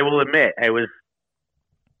will admit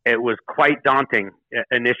it was quite daunting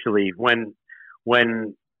initially when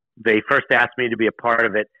they first asked me to be a part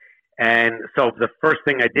of it. And so the first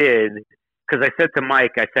thing I did, because I said to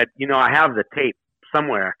Mike, I said, I have the tape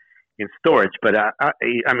somewhere in storage, but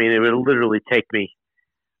it would literally take me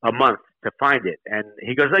a month to find it. And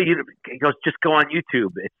he goes, just go on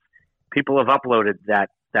YouTube. People have uploaded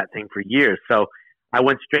that thing for years. So I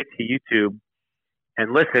went straight to YouTube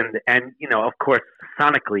and listened. And, of course,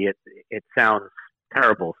 sonically it sounds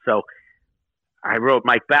terrible. So I wrote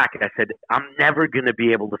Mike back and I said, I'm never going to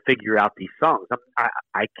be able to figure out these songs.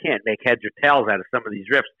 I can't make heads or tails out of some of these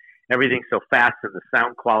riffs. Everything's so fast and the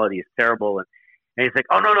sound quality is terrible. And he's like,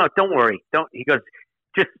 oh, no, don't worry. He goes,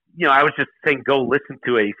 I was just saying, go listen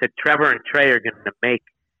to it. He said, Trevor and Trey are going to make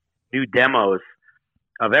new demos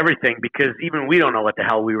of everything because even we don't know what the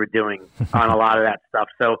hell we were doing on a lot of that stuff.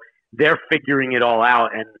 So they're figuring it all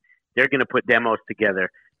out and they're going to put demos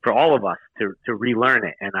together for all of us to relearn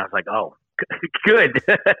it. And I was like, oh, good.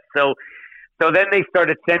 So then they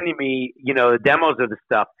started sending me, the demos of the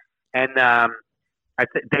stuff. And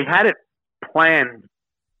they had it planned.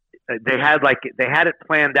 They had it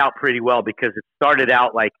planned out pretty well because it started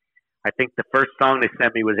out like, I think the first song they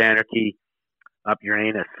sent me was Anarchy Up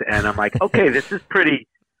Uranus. And I'm like, okay, this is pretty,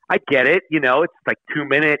 I get it. It's like 2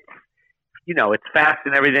 minutes, it's fast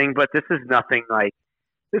and everything, but this is nothing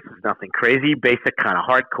crazy, basic kind of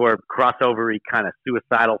hardcore crossover-y kind of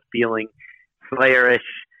suicidal feeling, Slayer-ish.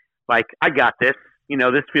 Like, I got this,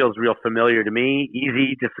 this feels real familiar to me.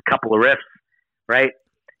 Easy, just a couple of riffs, right?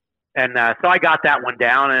 And so I got that one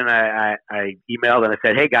down, and I emailed and I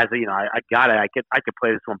said, "Hey guys, I got it. I could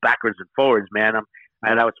play this one backwards and forwards, man."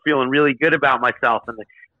 And I was feeling really good about myself. And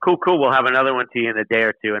cool, we'll have another one to you in a day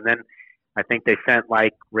or two. And then I think they sent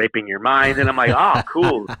like Raping Your Mind, and I'm like, "Oh,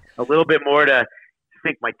 cool, a little bit more to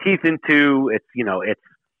sink my teeth into." It's it's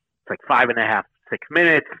like 5.5, 6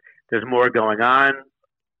 minutes. There's more going on.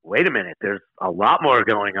 wait a minute, there's a lot more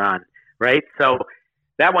going on, right? So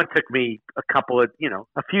that one took me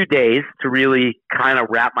a few days to really kind of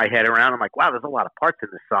wrap my head around. I'm like, wow, there's a lot of parts in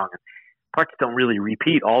this song. And parts don't really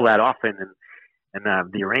repeat all that often, and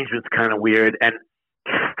the arrangement's kind of weird. And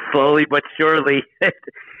slowly but surely,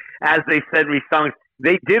 as they send me songs,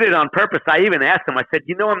 they did it on purpose. I even asked them, I said,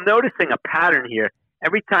 I'm noticing a pattern here.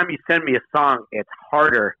 Every time you send me a song, it's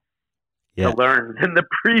harder to learn than the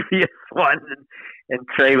previous one. And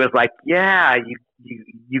Trey was like, yeah,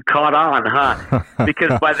 you caught on, huh?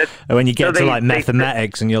 Because by the when you get to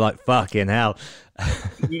mathematics and you're like, fucking hell.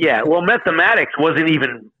 Yeah, well, mathematics wasn't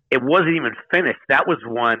even finished. That was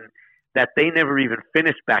one that they never even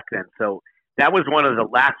finished back then. So that was one of the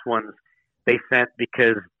last ones they sent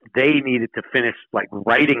because they needed to finish like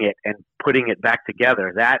writing it and putting it back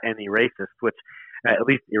together. That and Erasis, which at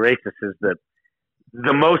least Erasis is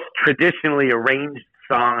the most traditionally arranged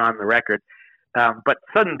song on the record. But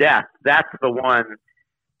Sudden Death, that's the one.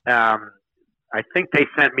 I think they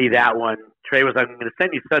sent me that one. Trey was, I'm going to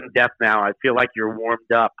send you Sudden Death now. I feel like you're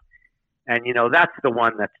warmed up. And, that's the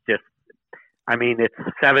one that's just, it's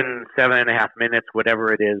 7.5 minutes,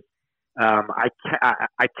 whatever it is.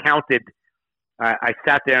 I counted, I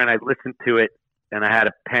sat there and I listened to it, and I had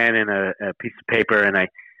a pen and a piece of paper, and I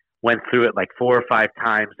went through it like 4 or 5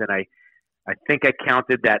 times. And I think I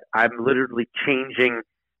counted that I'm literally changing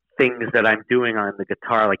things that I'm doing on the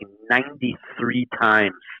guitar like 93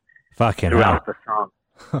 times throughout the song.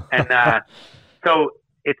 And so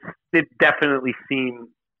it definitely seemed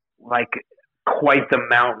like quite the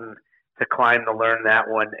mountain to climb to learn that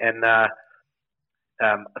one. And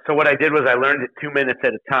so what I did was I learned it 2 minutes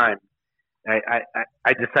at a time.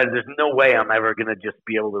 I decided there's no way I'm ever going to just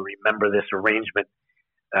be able to remember this arrangement,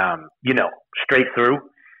 straight through.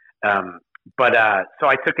 So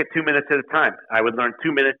I took it 2 minutes at a time. I would learn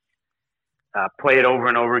 2 minutes, play it over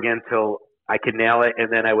and over again till I could nail it,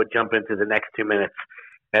 and then I would jump into the next 2 minutes,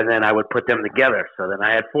 and then I would put them together. So then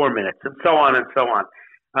I had 4 minutes, and so on and so on.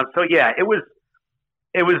 So yeah, it was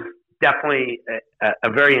definitely a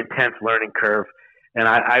very intense learning curve, and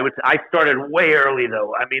I started way early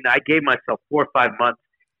though. I gave myself 4 or 5 months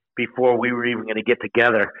before we were even going to get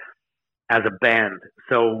together as a band.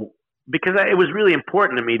 So because it was really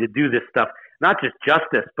important to me to do this stuff, not just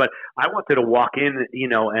Justice, but I wanted to walk in,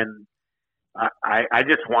 and I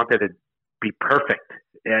just wanted to be perfect.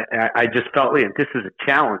 I just felt like this is a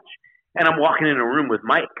challenge, and I'm walking in a room with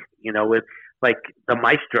Mike, with like the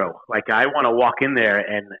maestro. Like I want to walk in there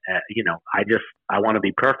and, I want to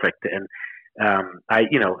be perfect. And,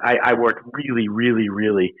 I worked really, really,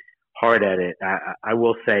 really hard at it. I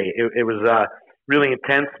will say it was really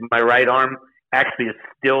intense. My right arm actually is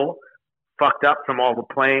still fucked up from all the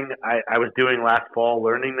playing I was doing last fall,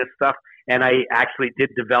 learning this stuff. And I actually did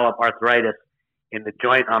develop arthritis in the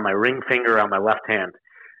joint on my ring finger on my left hand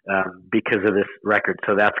because of this record.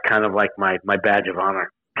 So that's kind of like my badge of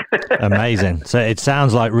honor. Amazing. So it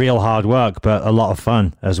sounds like real hard work, but a lot of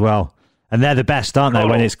fun as well. And they're the best, aren't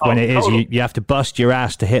they? Totally. You have to bust your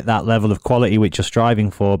ass to hit that level of quality which you're striving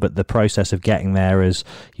for, but the process of getting there is,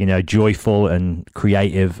 joyful and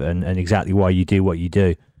creative and exactly why you do what you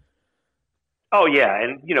do. Oh yeah,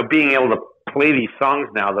 and being able to play these songs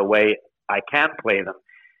now the way I can play them,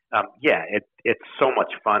 it's so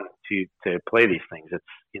much fun to play these things. It's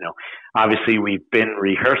obviously we've been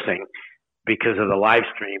rehearsing because of the live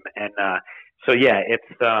stream, and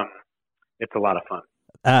it's a lot of fun.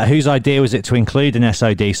 Whose idea was it to include an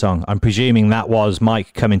SOD song? I'm presuming that was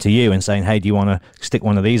Mike coming to you and saying, "Hey, do you want to stick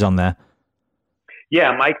one of these on there?"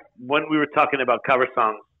 Yeah, Mike. When we were talking about cover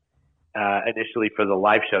songs initially for the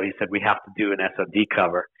live show, he said we have to do an SOD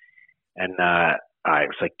cover, and I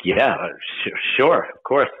was like, "Yeah, sure, of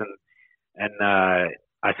course." And I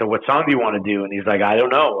said, "What song do you want to do?" And he's like, "I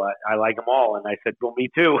don't know. I like them all." And I said, "Well, me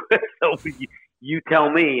too." So you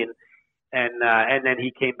tell me. And then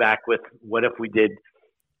he came back with, "What if we did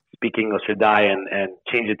Speak English or Die and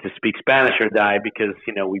change it to Speak Spanish or Die?" Because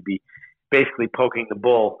we'd be basically poking the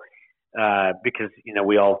bull because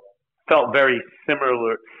we all felt very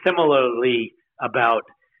similarly about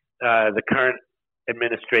the current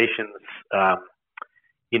administration's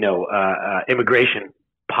immigration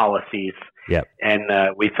policies. Yep.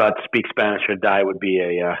 And we thought Speak Spanish or Die would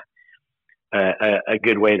be a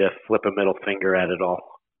good way to flip a middle finger at it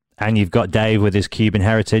all. And you've got Dave with his Cuban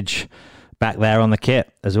heritage back there on the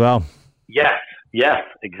kit as well. Yes,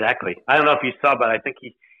 exactly. I don't know if you saw, but I think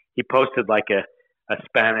he posted like a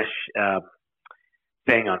Spanish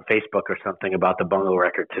thing on Facebook or something about the Bungle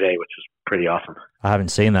record today, which was pretty awesome. I haven't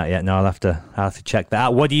seen that yet. No, I'll have to check that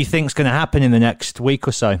out. What do you think is going to happen in the next week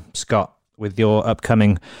or so, Scott, with your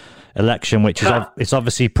upcoming election, which is it's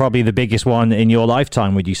obviously probably the biggest one in your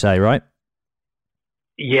lifetime, would you say, right?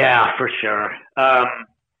 Yeah, for sure.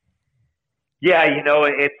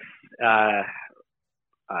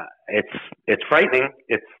 It's frightening.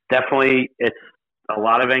 It's definitely a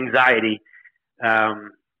lot of anxiety. I'd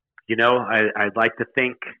like to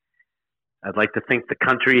think the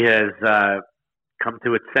country has come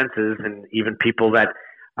to its senses, and even people that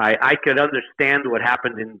I could understand what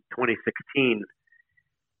happened in 2016.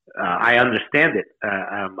 I understand it.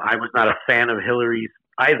 I was not a fan of Hillary's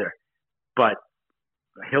either, but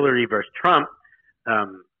Hillary versus Trump,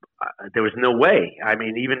 there was no way. I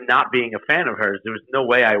mean, even not being a fan of hers, there was no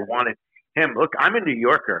way I wanted him. Look, I'm a New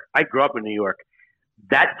Yorker. I grew up in New York.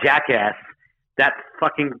 That jackass, that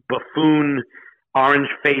fucking buffoon,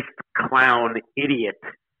 orange-faced clown idiot,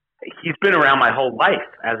 he's been around my whole life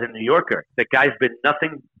as a New Yorker. The guy's been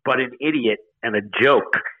nothing but an idiot and a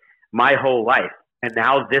joke my whole life. And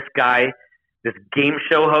now this guy, this game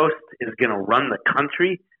show host, is going to run the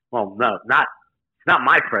country? Well, no, it's not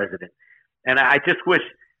my president. And I just wish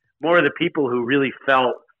more of the people who really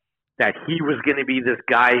felt that he was going to be this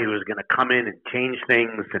guy who was going to come in and change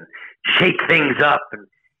things and shake things up, and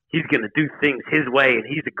he's going to do things his way, and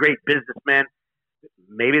he's a great businessman.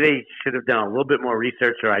 Maybe they should have done a little bit more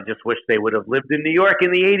research, or I just wish they would have lived in New York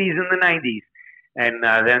in the 80s and the 90s. And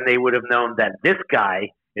then they would have known that this guy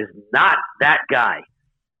is not that guy.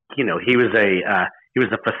 You know, he was a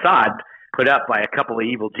facade put up by a couple of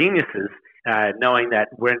evil geniuses, knowing that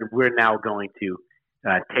we're now going to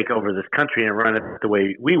take over this country and run it the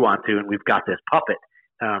way we want to, and we've got this puppet.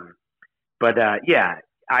 But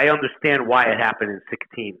I understand why it happened in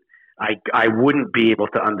 16. I wouldn't be able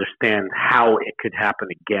to understand how it could happen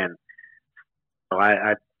again. So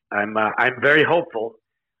I'm very hopeful.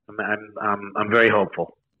 I'm very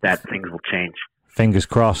hopeful that things will change. Fingers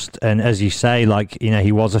crossed. And as you say,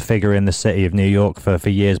 he was a figure in the city of New York for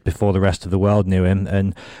years before the rest of the world knew him.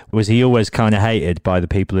 And was he always kind of hated by the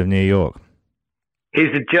people of New York? He's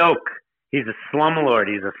a joke. He's a slumlord.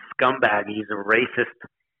 He's a scumbag. He's a racist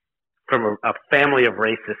from a family of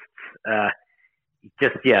racists.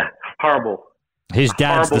 Horrible. His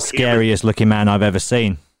dad's the scariest looking man I've ever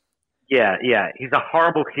seen. Yeah. He's a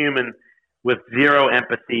horrible human with zero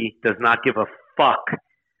empathy, does not give a fuck.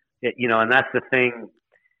 And that's the thing.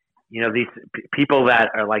 These people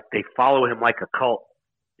that are they follow him like a cult,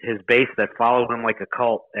 his base that follow him like a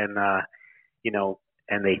cult, and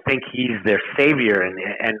and they think he's their savior,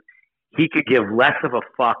 and he could give less of a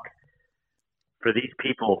fuck for these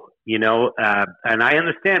people, and I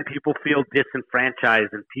understand people feel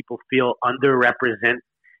disenfranchised and people feel underrepresented.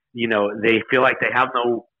 They feel like they have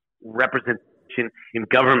no representation in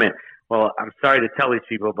government. Well, I'm sorry to tell these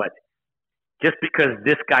people, but just because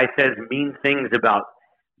this guy says mean things about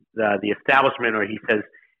the establishment, or he says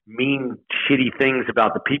mean, shitty things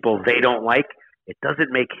about the people they don't like, it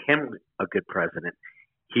doesn't make him a good president.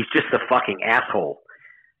 He's just a fucking asshole,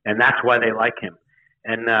 and that's why they like him.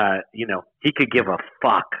 And, he could give a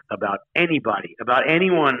fuck about anybody, about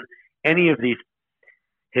anyone, any of these,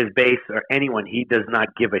 his base or anyone. He does not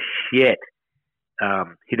give a shit.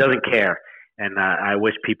 He doesn't care. And I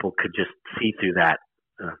wish people could just see through that,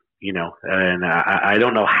 and I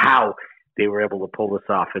don't know how they were able to pull this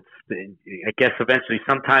off. I guess eventually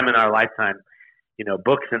sometime in our lifetime,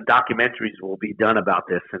 books and documentaries will be done about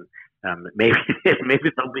this, and maybe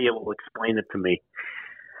they'll be able to explain it to me.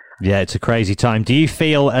 Yeah, it's a crazy time. Do you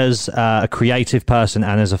feel, as a creative person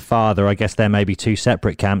and as a father, I guess there may be two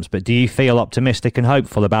separate camps, but do you feel optimistic and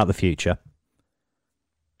hopeful about the future?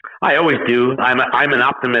 I always do. I'm an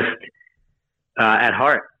optimist at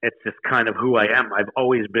heart. It's just kind of who I am. I've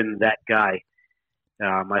always been that guy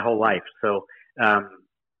my whole life. So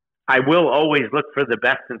I will always look for the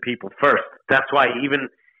best in people first. That's why even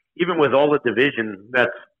with all the division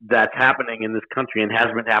that's happening in this country and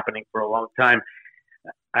has been happening for a long time,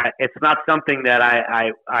 it's not something that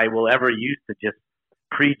I will ever use to just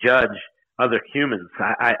prejudge other humans.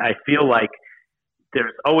 I feel like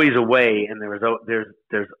there's always a way, and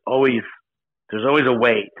there's always a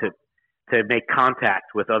way to make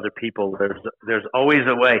contact with other people. There's always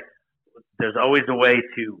a way. There's always a way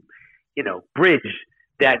to, bridge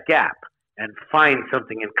that gap and find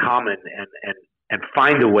something in common and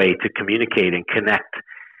find a way to communicate and connect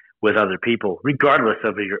with other people, regardless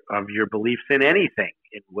of your beliefs in anything,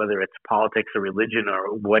 whether it's politics or religion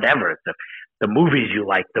or whatever, the movies you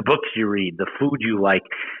like, the books you read, the food you like.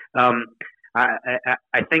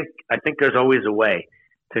 I think there's always a way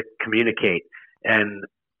to communicate, and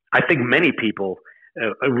I think many people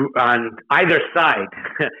on either side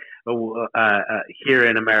here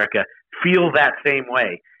in America feel that same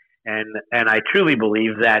way, and I truly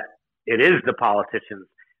believe that it is the politicians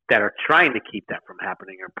that are trying to keep that from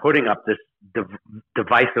happening, or putting up this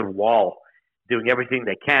divisive wall, doing everything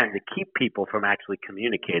they can to keep people from actually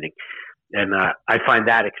communicating. And I find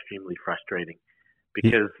that extremely frustrating,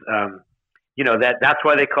 because that's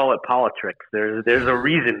why they call it politics. There's a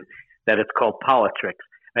reason that it's called politics.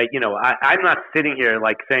 I'm not sitting here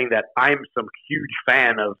like saying that I'm some huge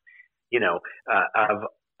fan of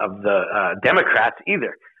the Democrats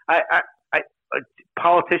either.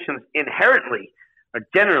 Politicians inherently are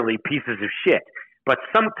generally pieces of shit, but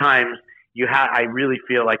sometimes I really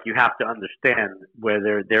feel like you have to understand where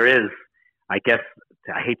there is, I guess,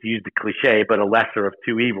 I hate to use the cliche, but a lesser of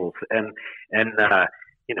two evils, and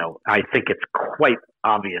I think it's quite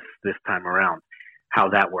obvious this time around how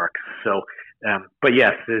that works. So, but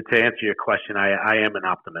yes, to answer your question, I am an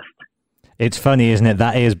optimist. It's funny, isn't it?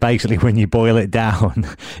 That is basically, when you boil it down,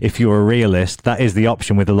 if you're a realist, that is the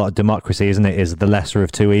option with a lot of democracy, isn't it? Is the lesser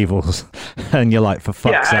of two evils. And you're like, for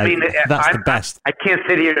fuck's sake, that's the best. I can't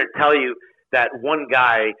sit here and tell you that one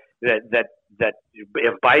guy that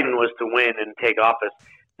if Biden was to win and take office,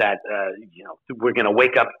 that we're going to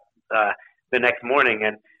wake up the next morning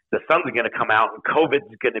and the sun's going to come out and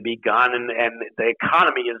COVID's going to be gone and the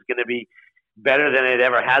economy is going to be better than it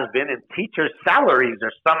ever has been, and teachers' salaries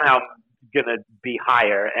are somehow going to be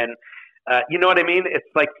higher, and you know what I mean? It's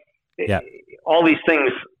like all these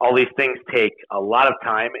things take a lot of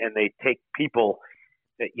time, and they take people.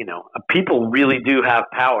 People really do have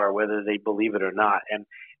power, whether they believe it or not,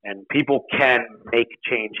 and people can make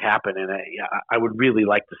change happen. And I would really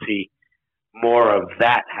like to see more of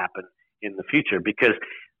that happen in the future, because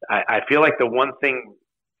I feel like one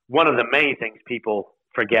of the many things people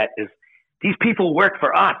forget is these people work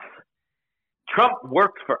for us. Trump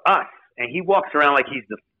works for us, and he walks around like he's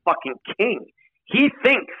the fucking king. He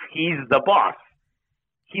thinks he's the boss.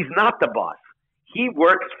 He's not the boss. He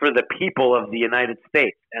works for the people of the United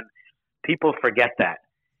States, and people forget that.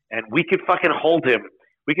 And we could fucking hold him.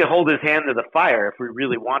 We could hold his hand to the fire if we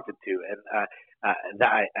really wanted to.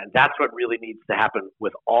 And that's what really needs to happen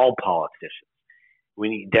with all politicians.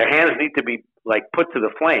 Their hands need to be put to the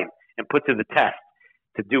flame and put to the test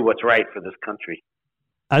to do what's right for this country.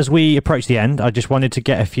 As we approach the end, I just wanted to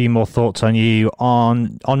get a few more thoughts on you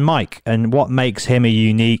on Mike and what makes him a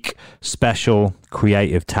unique, special,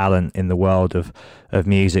 creative talent in the world of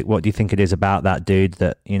music. What do you think it is about that dude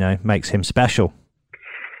that, makes him special?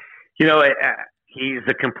 He's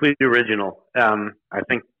a complete original. I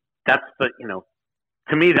think that's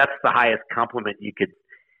to me, that's the highest compliment you could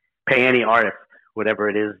pay any artist, whatever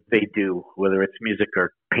it is they do, whether it's music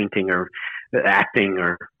or painting or acting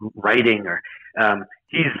or writing or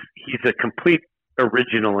he's a complete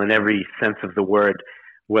original in every sense of the word,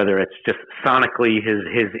 whether it's just sonically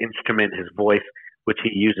his instrument, his voice, which he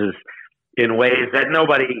uses in ways that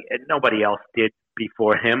nobody else did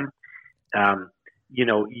before him.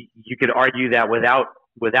 You could argue that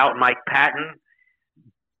without Mike Patton,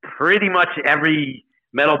 pretty much every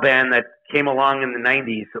metal band that came along in the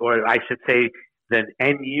 90s, or I should say the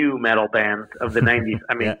NU metal bands of the 90s,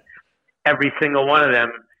 I mean, every single one of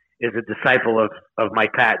them is a disciple of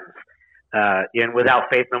Mike Patton's. And without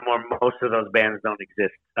Faith No More, most of those bands don't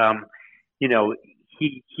exist.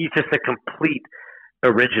 He's just a complete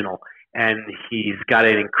original, and he's got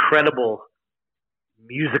an incredible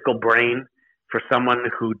musical brain for someone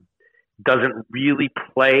who doesn't really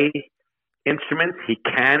play instruments. He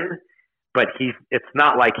can, but it's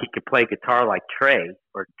not like he could play guitar like Trey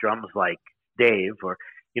or drums like Dave or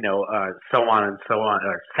so on and so on,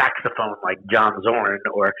 or saxophone like John Zorn,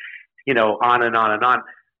 or on and on and on.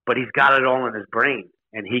 But he's got it all in his brain,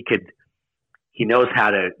 and he knows how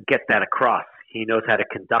to get that across. He knows how to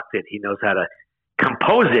conduct it. He knows how to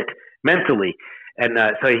compose it mentally, and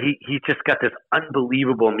so he just got this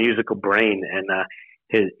unbelievable musical brain, and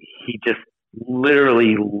he just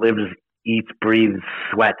literally lives, eats, breathes,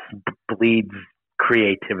 sweats, bleeds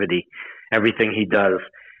creativity. Everything he does.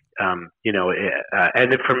 And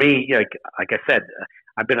for me, like I said,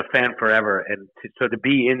 I've been a fan forever, and so to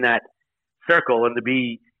be in that circle and to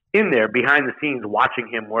be in there behind the scenes watching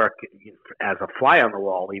him work as a fly on the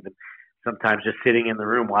wall, even sometimes just sitting in the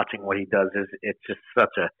room watching what he does, it's just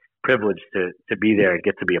such a privilege to be there and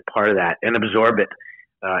get to be a part of that and absorb it.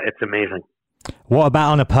 It's amazing. What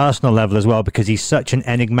about on a personal level as well? Because he's such an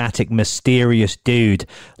enigmatic, mysterious dude,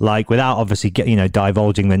 without obviously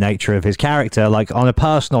divulging the nature of his character, on a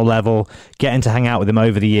personal level, getting to hang out with him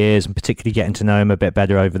over the years and particularly getting to know him a bit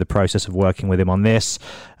better over the process of working with him on this.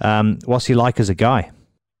 What's he like as a guy?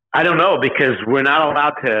 I don't know, because we're not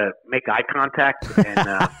allowed to make eye contact,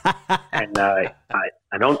 and I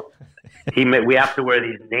don't. We have to wear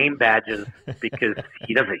these name badges because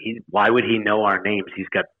he doesn't. Why would he know our names? He's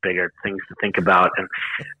got bigger things to think about. And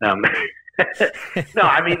no,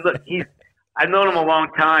 I mean, look, I've known him a long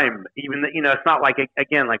time. Even it's not like,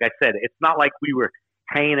 again, like I said, it's not like we were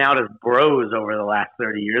hanging out as bros over the last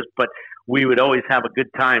 30 years, but we would always have a good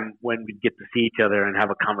time when we'd get to see each other and have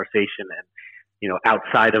a conversation, and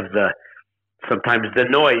outside of sometimes the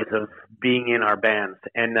noise of being in our bands.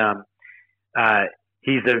 And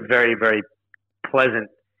he's a very, very pleasant,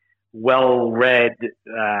 well-read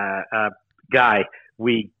guy.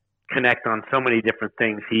 We connect on so many different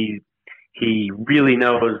things. He really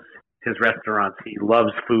knows his restaurants. He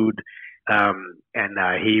loves food,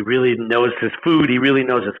 and he really knows his food. He really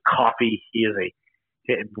knows his coffee. He is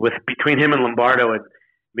between him and Lombardo and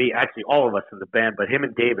me, actually all of us in the band, but him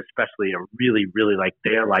and Dave especially are really, really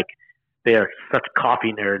they are such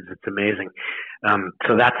coffee nerds. It's amazing.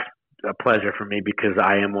 So that's a pleasure for me because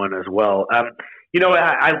I am one as well.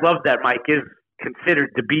 I love that Mike is considered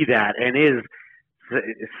to be that and is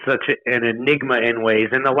such an enigma in ways.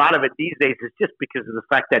 And a lot of it these days is just because of the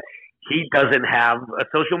fact that he doesn't have a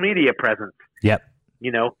social media presence. Yep.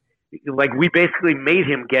 Like we basically made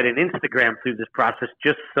him get an Instagram through this process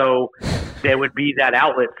just so there would be that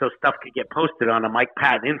outlet so stuff could get posted on a Mike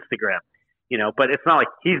Patton Instagram, but it's not like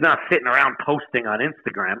he's not sitting around posting on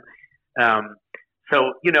Instagram.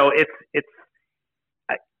 So,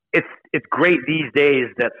 it's great these days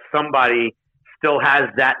that somebody still has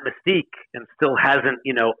that mystique and still hasn't,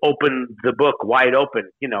 opened the book wide open.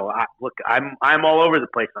 Look, I'm all over the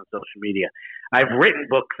place on social media. I've written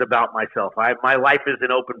books about myself. My life is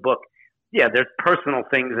an open book. Yeah, there's personal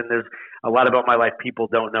things and there's a lot about my life people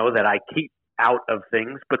don't know that I keep out of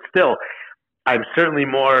things, but still, I'm certainly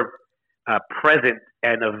more present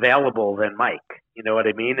and available than Mike. You know what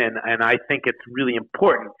I mean? And I think it's really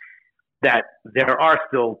important that there are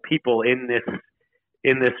still people in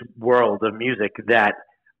this world of music that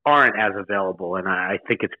aren't as available, and I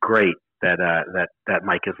think it's great that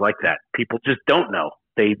Mike is like that. People just don't know.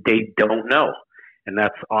 They don't know, and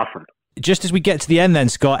that's awesome. Just as we get to the end then,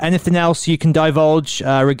 Scott, anything else you can divulge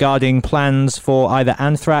regarding plans for either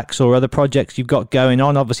Anthrax or other projects you've got going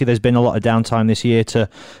on? Obviously, there's been a lot of downtime this year to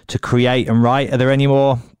create and write. Are there any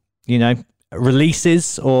more,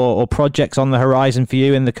 releases or projects on the horizon for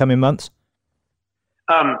you in the coming months?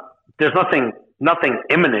 There's nothing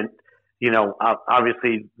imminent.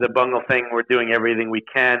 Obviously, the Bungle thing, we're doing everything we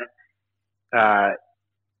can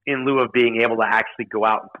in lieu of being able to actually go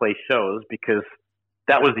out and play shows, because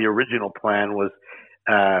that was the original plan, was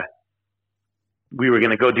we were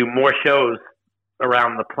going to go do more shows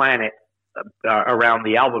around the planet around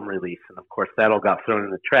the album release. And, of course, that all got thrown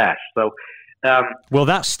in the trash. So will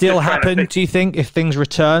that still happen, do you think, if things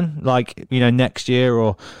return, like, next year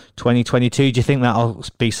or 2022? Do you think that'll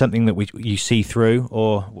be something that you see through,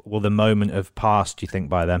 or will the moment have passed, do you think,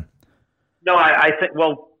 by then? No, I think,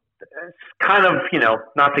 well, it's kind of,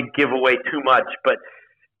 not to give away too much, but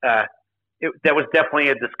there was definitely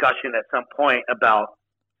a discussion at some point about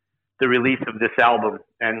the release of this album,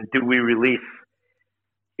 and do we release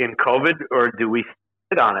in COVID or do we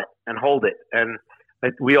sit on it and hold it? And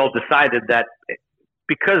we all decided that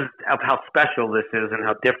because of how special this is and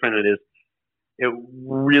how different it is, it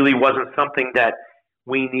really wasn't something that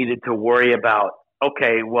we needed to worry about.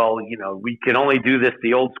 Okay, well, we can only do this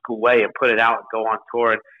the old school way and put it out and go on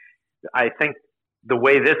tour. And I think the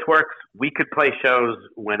way this works, we could play shows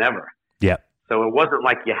whenever. Yeah. So it wasn't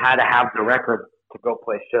like you had to have the record to go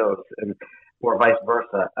play shows, or vice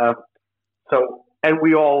versa. And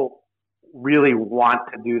we all really want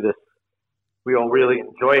to do this. We all really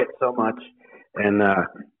enjoy it so much, and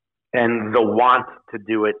the want to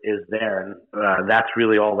do it is there, and that's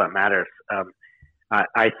really all that matters.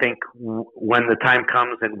 I think when the time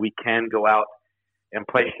comes and we can go out and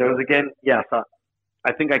play shows again, yes,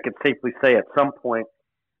 I think I could safely say at some point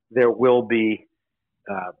there will be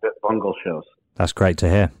Bungle shows. That's great to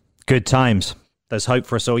hear. Good times. There's hope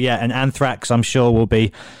for us all. Yeah, and Anthrax, I'm sure, will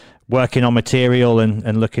be working on material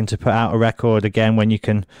and looking to put out a record again when you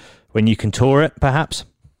can tour it, perhaps.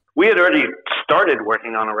 We had already started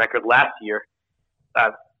working on a record last year.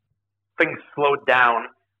 Things slowed down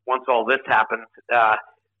once all this happened,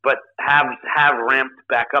 but have ramped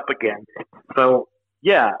back up again. So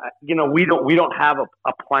yeah, we don't have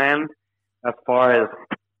a plan as far as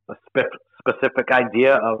a specific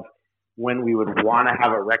idea of when we would want to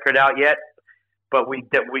have a record out yet, but we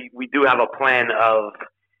do have a plan of,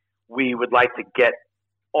 we would like to get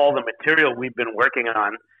all the material we've been working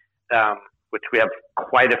on which we have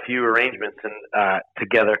quite a few arrangements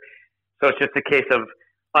together. So it's just a case of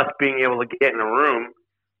us being able to get in a room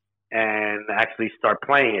and actually start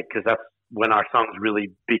playing it, because that's when our songs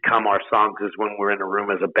really become our songs, is when we're in a room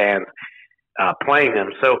as a band playing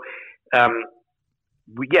them. So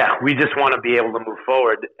we just want to be able to move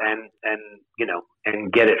forward and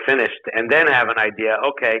get it finished, and then have an idea.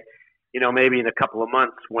 Okay, maybe in a couple of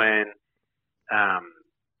months when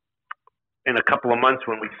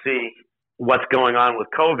we see what's going on with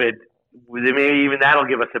COVID, maybe even that'll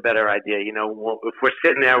give us a better idea. If we're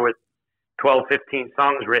sitting there with 12, 15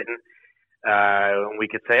 songs written, we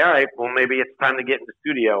could say, all right, well, maybe it's time to get in the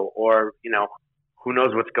studio, or, who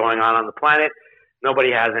knows what's going on the planet.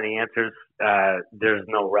 Nobody has any answers. There's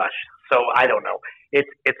no rush. So I don't know.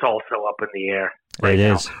 It's also up in the air right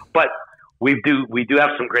now. Is. But we do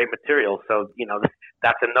have some great material. So,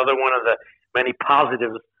 that's another one of the many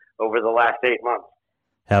positives over the last 8 months.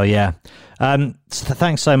 Hell yeah. So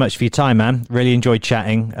thanks so much for your time, man. Really enjoyed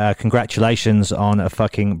chatting. Congratulations on a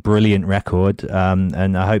fucking brilliant record.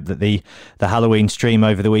 And I hope that the Halloween stream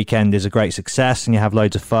over the weekend is a great success and you have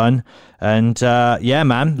loads of fun. And yeah,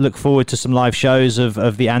 man, look forward to some live shows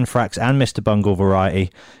of the Anthrax and Mr. Bungle variety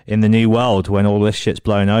in the new world when all this shit's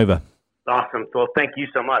blown over. Awesome. Well, thank you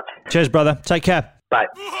so much. Cheers, brother. Take care. Bye.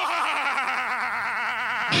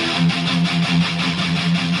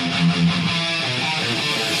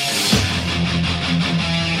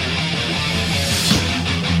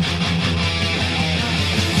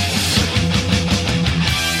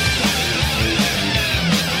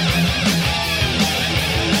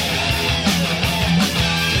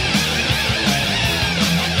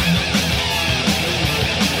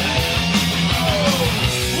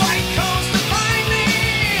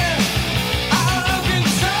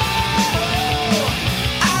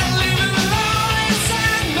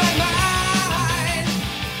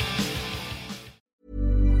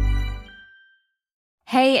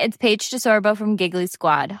 Hey, it's Paige DeSorbo from Giggly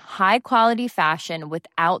Squad. High quality fashion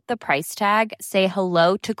without the price tag. Say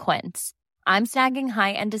hello to Quince. I'm snagging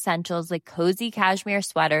high-end essentials like cozy cashmere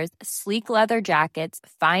sweaters, sleek leather jackets,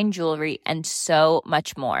 fine jewelry, and so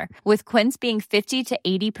much more. With Quince being 50 to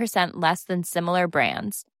 80% less than similar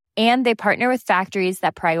brands. And they partner with factories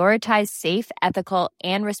that prioritize safe, ethical,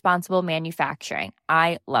 and responsible manufacturing.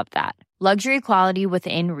 I love that. Luxury quality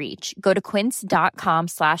within reach. Go to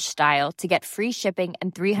quince.com/style to get free shipping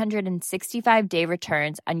and 365-day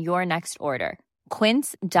returns on your next order.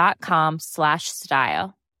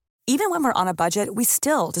 Quince.com/style. Even when we're on a budget, we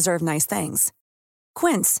still deserve nice things.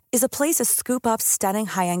 Quince is a place to scoop up stunning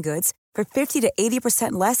high-end goods for 50 to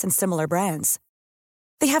 80% less than similar brands.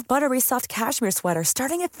 They have buttery soft cashmere sweaters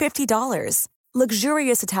starting at $50,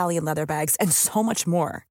 luxurious Italian leather bags, and so much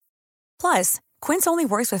more. Plus, Quince only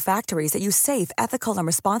works with factories that use safe, ethical, and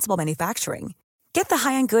responsible manufacturing. Get the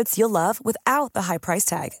high-end goods you'll love without the high price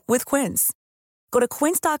tag with Quince. Go to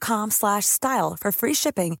quince.com/style for free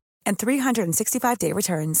shipping and 365-day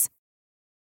returns.